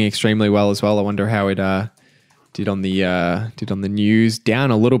been doing extremely well as well. I wonder how it did on the news.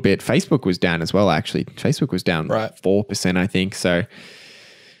 Down a little bit. Facebook was down as well, actually. Facebook was down 4%, I think. So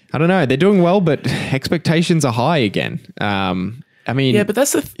I don't know. They're doing well, but expectations are high again. I mean, yeah, but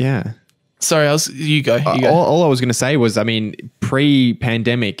that's yeah. Sorry, you go. All I was going to say was, I mean,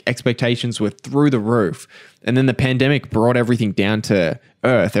 pre-pandemic expectations were through the roof, and then the pandemic brought everything down to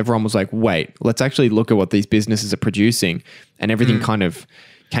earth. Everyone was like, "Wait, let's actually look at what these businesses are producing," and everything kind of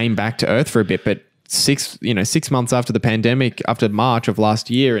came back to earth for a bit. But 6 months after the pandemic, after March of last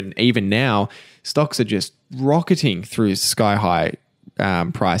year, and even now, stocks are just rocketing through sky high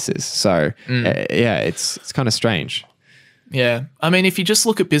prices. So yeah, it's kind of strange. Yeah. I mean, if you just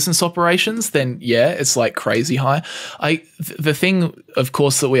look at business operations, then yeah, it's like crazy high. The thing, of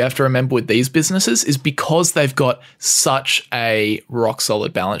course, that we have to remember with these businesses is because they've got such a rock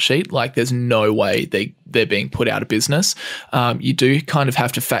solid balance sheet, like there's no way they're being put out of business. You do kind of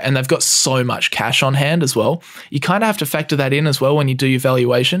have to and they've got so much cash on hand as well. You kind of have to factor that in as well when you do your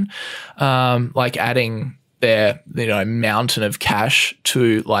valuation, like adding their mountain of cash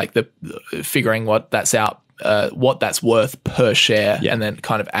to like the figuring what that's worth per share, and then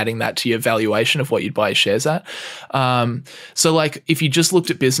kind of adding that to your valuation of what you'd buy your shares at. So like if you just looked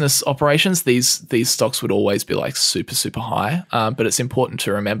at business operations, these stocks would always be like super, super high. But it's important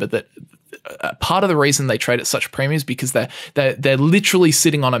to remember that part of the reason they trade at such premiums because they're literally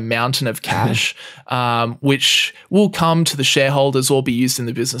sitting on a mountain of cash, which will come to the shareholders or be used in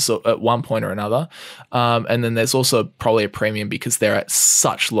the business at one point or another. And then there's also probably a premium because they're at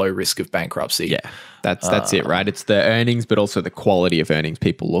such low risk of bankruptcy. Yeah. That's it, right? It's the earnings, but also the quality of earnings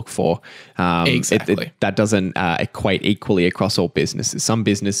people look for. Exactly. That doesn't equate equally across all businesses. Some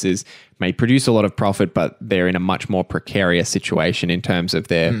businesses may produce a lot of profit, but they're in a much more precarious situation in terms of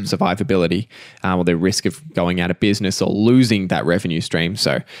their survivability or their risk of going out of business or losing that revenue stream.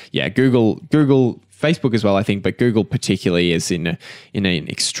 So yeah, Google, Facebook as well, I think, but Google particularly is in an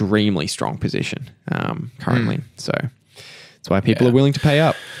extremely strong position currently. So that's why people are willing to pay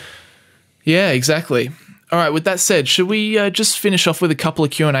up. Yeah, exactly. All right. With that said, should we just finish off with a couple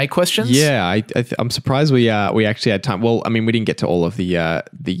of Q&A questions? Yeah, I'm surprised we actually had time. Well, I mean, we didn't get to all of the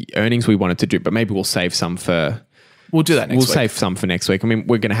earnings we wanted to do, but maybe we'll save some for. We'll do that next week. We'll save some for next week. I mean,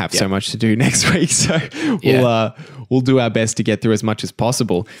 we're going to have so much to do next week, so we'll do our best to get through as much as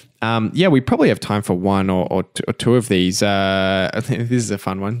possible. We probably have time for one or two of these. I think this is a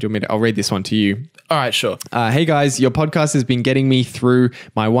fun one. Do you want me to? I'll read this one to you. All right, sure. Hey guys, your podcast has been getting me through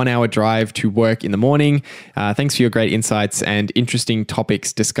my 1 hour drive to work in the morning. Thanks for your great insights and interesting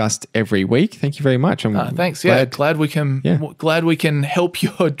topics discussed every week. Thank you very much. Thanks. Glad we can help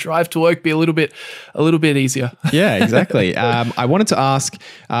your drive to work be a little bit easier. Yeah, exactly. I wanted to ask,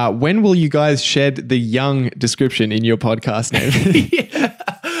 when will you guys shed the young description in your podcast name?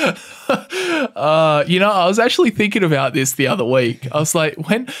 I was actually thinking about this the other week. I was like,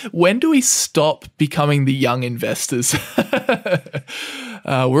 when do we stop becoming the young investors?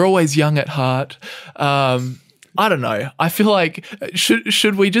 We're always young at heart. I don't know. I feel like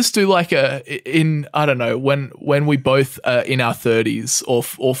should we just do like when we both are in our 30s or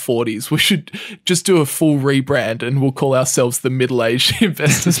 40s, we should just do a full rebrand and we'll call ourselves the Middle-Aged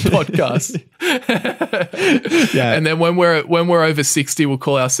Investors Podcast. Yeah. And then when we're over 60, we'll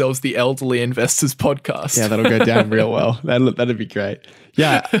call ourselves the Elderly Investors Podcast. Yeah, that'll go down real well. That'd be great.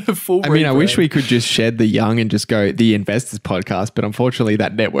 Yeah. I wish we could just shed the young and just go the Investors Podcast, but unfortunately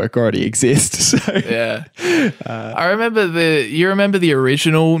that network already exists. So. Yeah. I remember the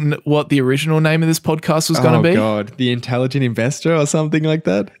original name of this podcast was going to be? Oh God, the Intelligent Investor or something like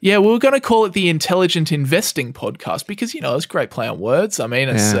that? Yeah, we were going to call it the Intelligent Investing Podcast because, it's a great play on words. I mean,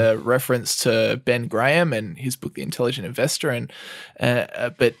 it's a reference to Ben Graham and his book, The Intelligent Investor.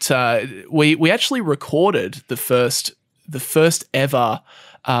 But we actually recorded the first ever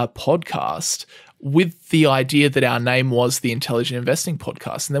podcast with the idea that our name was the Intelligent Investing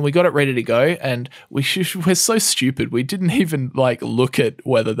Podcast. And then we got it ready to go and we're so stupid. We didn't even look at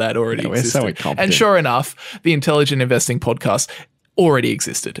whether that already existed. We're so incompetent. And sure enough, the Intelligent Investing Podcast already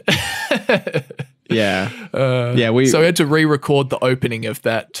existed. Yeah. So we had to re-record the opening of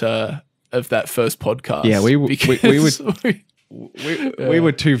that first podcast. Yeah, we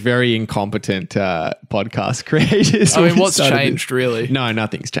were two very incompetent podcast creators. I mean, what's changed, really? No,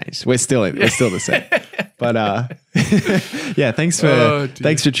 nothing's changed. We're still the same. But yeah, thanks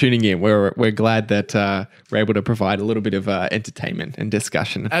for tuning in. We're glad that we're able to provide a little bit of entertainment and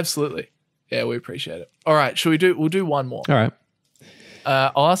discussion. Absolutely. Yeah, we appreciate it. All right, we'll do one more. All right.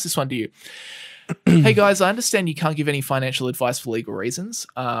 I'll ask this one to you. Hey guys, I understand you can't give any financial advice for legal reasons,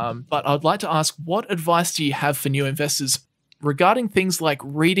 but I'd like to ask, what advice do you have for new investors regarding things like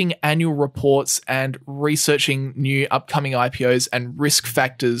reading annual reports and researching new upcoming IPOs and risk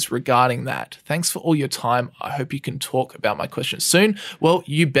factors regarding that. Thanks for all your time. I hope you can talk about my questions soon. Well,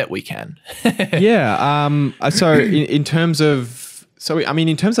 you bet we can. Yeah. So in terms of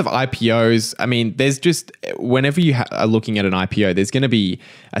IPOs, there's just, whenever you are looking at an IPO, there's going to be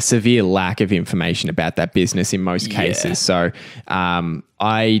a severe lack of information about that business in most cases. So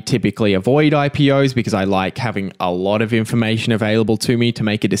I typically avoid IPOs because I like having a lot of information available to me to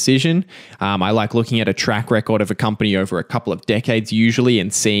make a decision. I like looking at a track record of a company over a couple of decades usually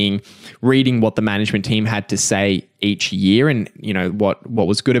and reading what the management team had to say each year, and what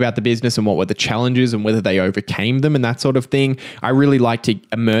was good about the business and what were the challenges and whether they overcame them and that sort of thing. I really like to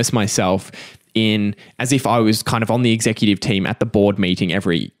immerse myself in as if I was kind of on the executive team at the board meeting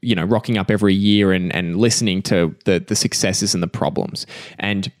rocking up every year and listening to the successes and the problems.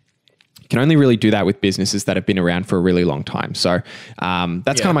 And you can only really do that with businesses that have been around for a really long time. So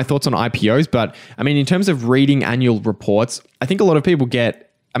that's kind of my thoughts on IPOs. But in terms of reading annual reports, I think a lot of people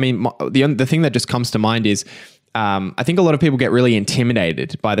the thing that just comes to mind is I think a lot of people get really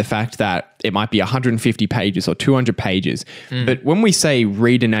intimidated by the fact that it might be 150 pages or 200 pages. But when we say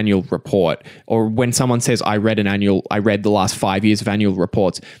read an annual report, or when someone says I read the last 5 years of annual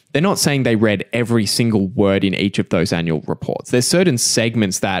reports, they're not saying they read every single word in each of those annual reports. There's certain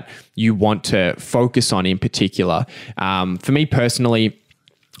segments that you want to focus on in particular. For me personally,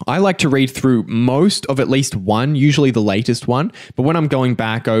 I like to read through most of at least one, usually the latest one. But when I'm going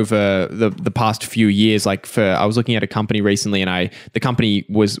back over the past few years, I was looking at a company recently, and the company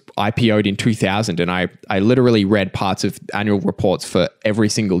was IPO'd in 2000, and I literally read parts of annual reports for every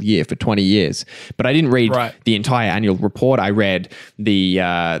single year for 20 years. But I didn't read the entire annual report. I read the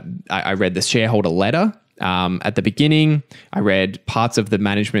shareholder letter. At the beginning, I read parts of the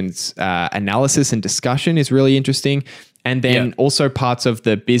management's analysis and discussion is really interesting. And then also parts of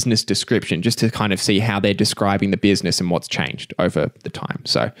the business description, just to kind of see how they're describing the business and what's changed over the time.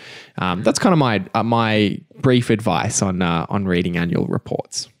 So that's kind of my brief advice on reading annual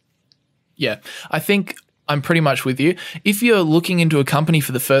reports. Yeah, I think I'm pretty much with you. If you're looking into a company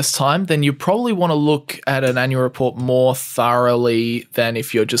for the first time, then you probably want to look at an annual report more thoroughly than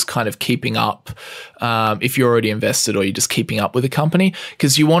if you're just kind of keeping up, if you're already invested or you're just keeping up with a company,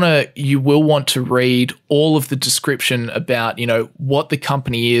 because you will want to read all of the description about, what the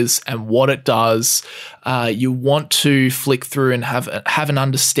company is and what it does. You want to flick through and have an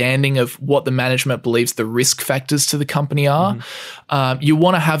understanding of what the management believes the risk factors to the company are. You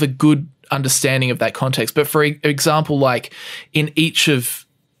want to have a good understanding of that context. But for example, like in each of,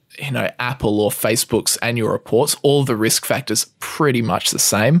 Apple or Facebook's annual reports, all the risk factors are pretty much the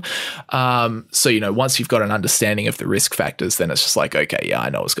same. So, once you've got an understanding of the risk factors, then it's just like, okay, yeah, I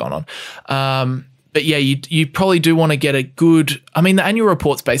know what's going on. But yeah, you probably do want to get a good, the annual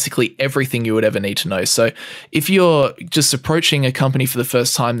report's basically everything you would ever need to know. So if you're just approaching a company for the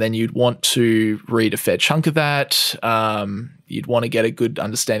first time, then you'd want to read a fair chunk of that. You'd want to get a good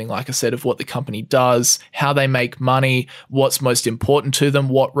understanding, like I said, of what the company does, how they make money, what's most important to them,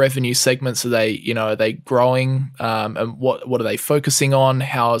 what revenue segments are they growing, and what are they focusing on?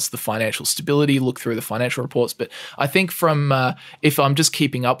 How is the financial stability? Look through the financial reports. But I think if I'm just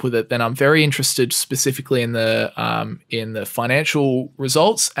keeping up with it, then I'm very interested specifically in the financial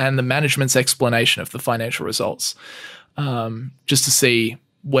results and the management's explanation of the financial results, just to see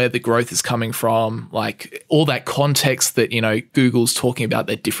where the growth is coming from, like all that context that, Google's talking about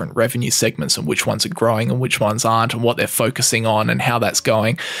their different revenue segments and which ones are growing and which ones aren't and what they're focusing on and how that's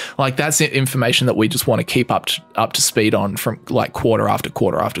going. Like that's information that we just want to keep up to speed on from like quarter after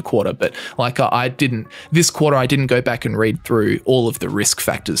quarter after quarter. But like this quarter, I didn't go back and read through all of the risk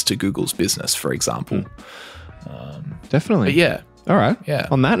factors to Google's business, for example. Definitely. But yeah. All right. Yeah.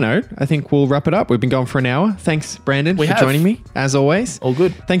 On that note, I think we'll wrap it up. We've been going for an hour. Thanks, Brandon, for joining me, as always. All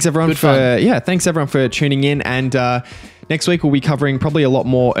good. Thanks everyone thanks everyone for tuning in. And next week we'll be covering probably a lot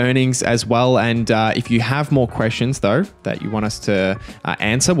more earnings as well. And if you have more questions though that you want us to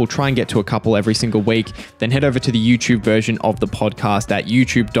answer, we'll try and get to a couple every single week. Then head over to the YouTube version of the podcast at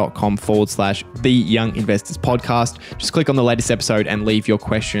youtube.com/The Young Investors Podcast. Just click on the latest episode and leave your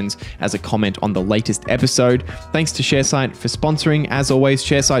questions as a comment on the latest episode. Thanks to Sharesight for sponsoring. As always,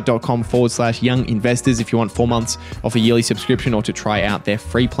 sharesight.com/young investors if you want 4 months of a yearly subscription or to try out their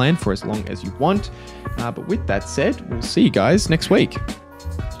free plan for as long as you want. But with that said, we'll see you guys next week.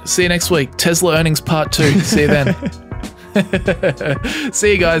 See you next week. Tesla earnings part 2. See you then.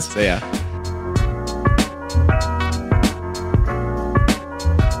 See you guys. See ya.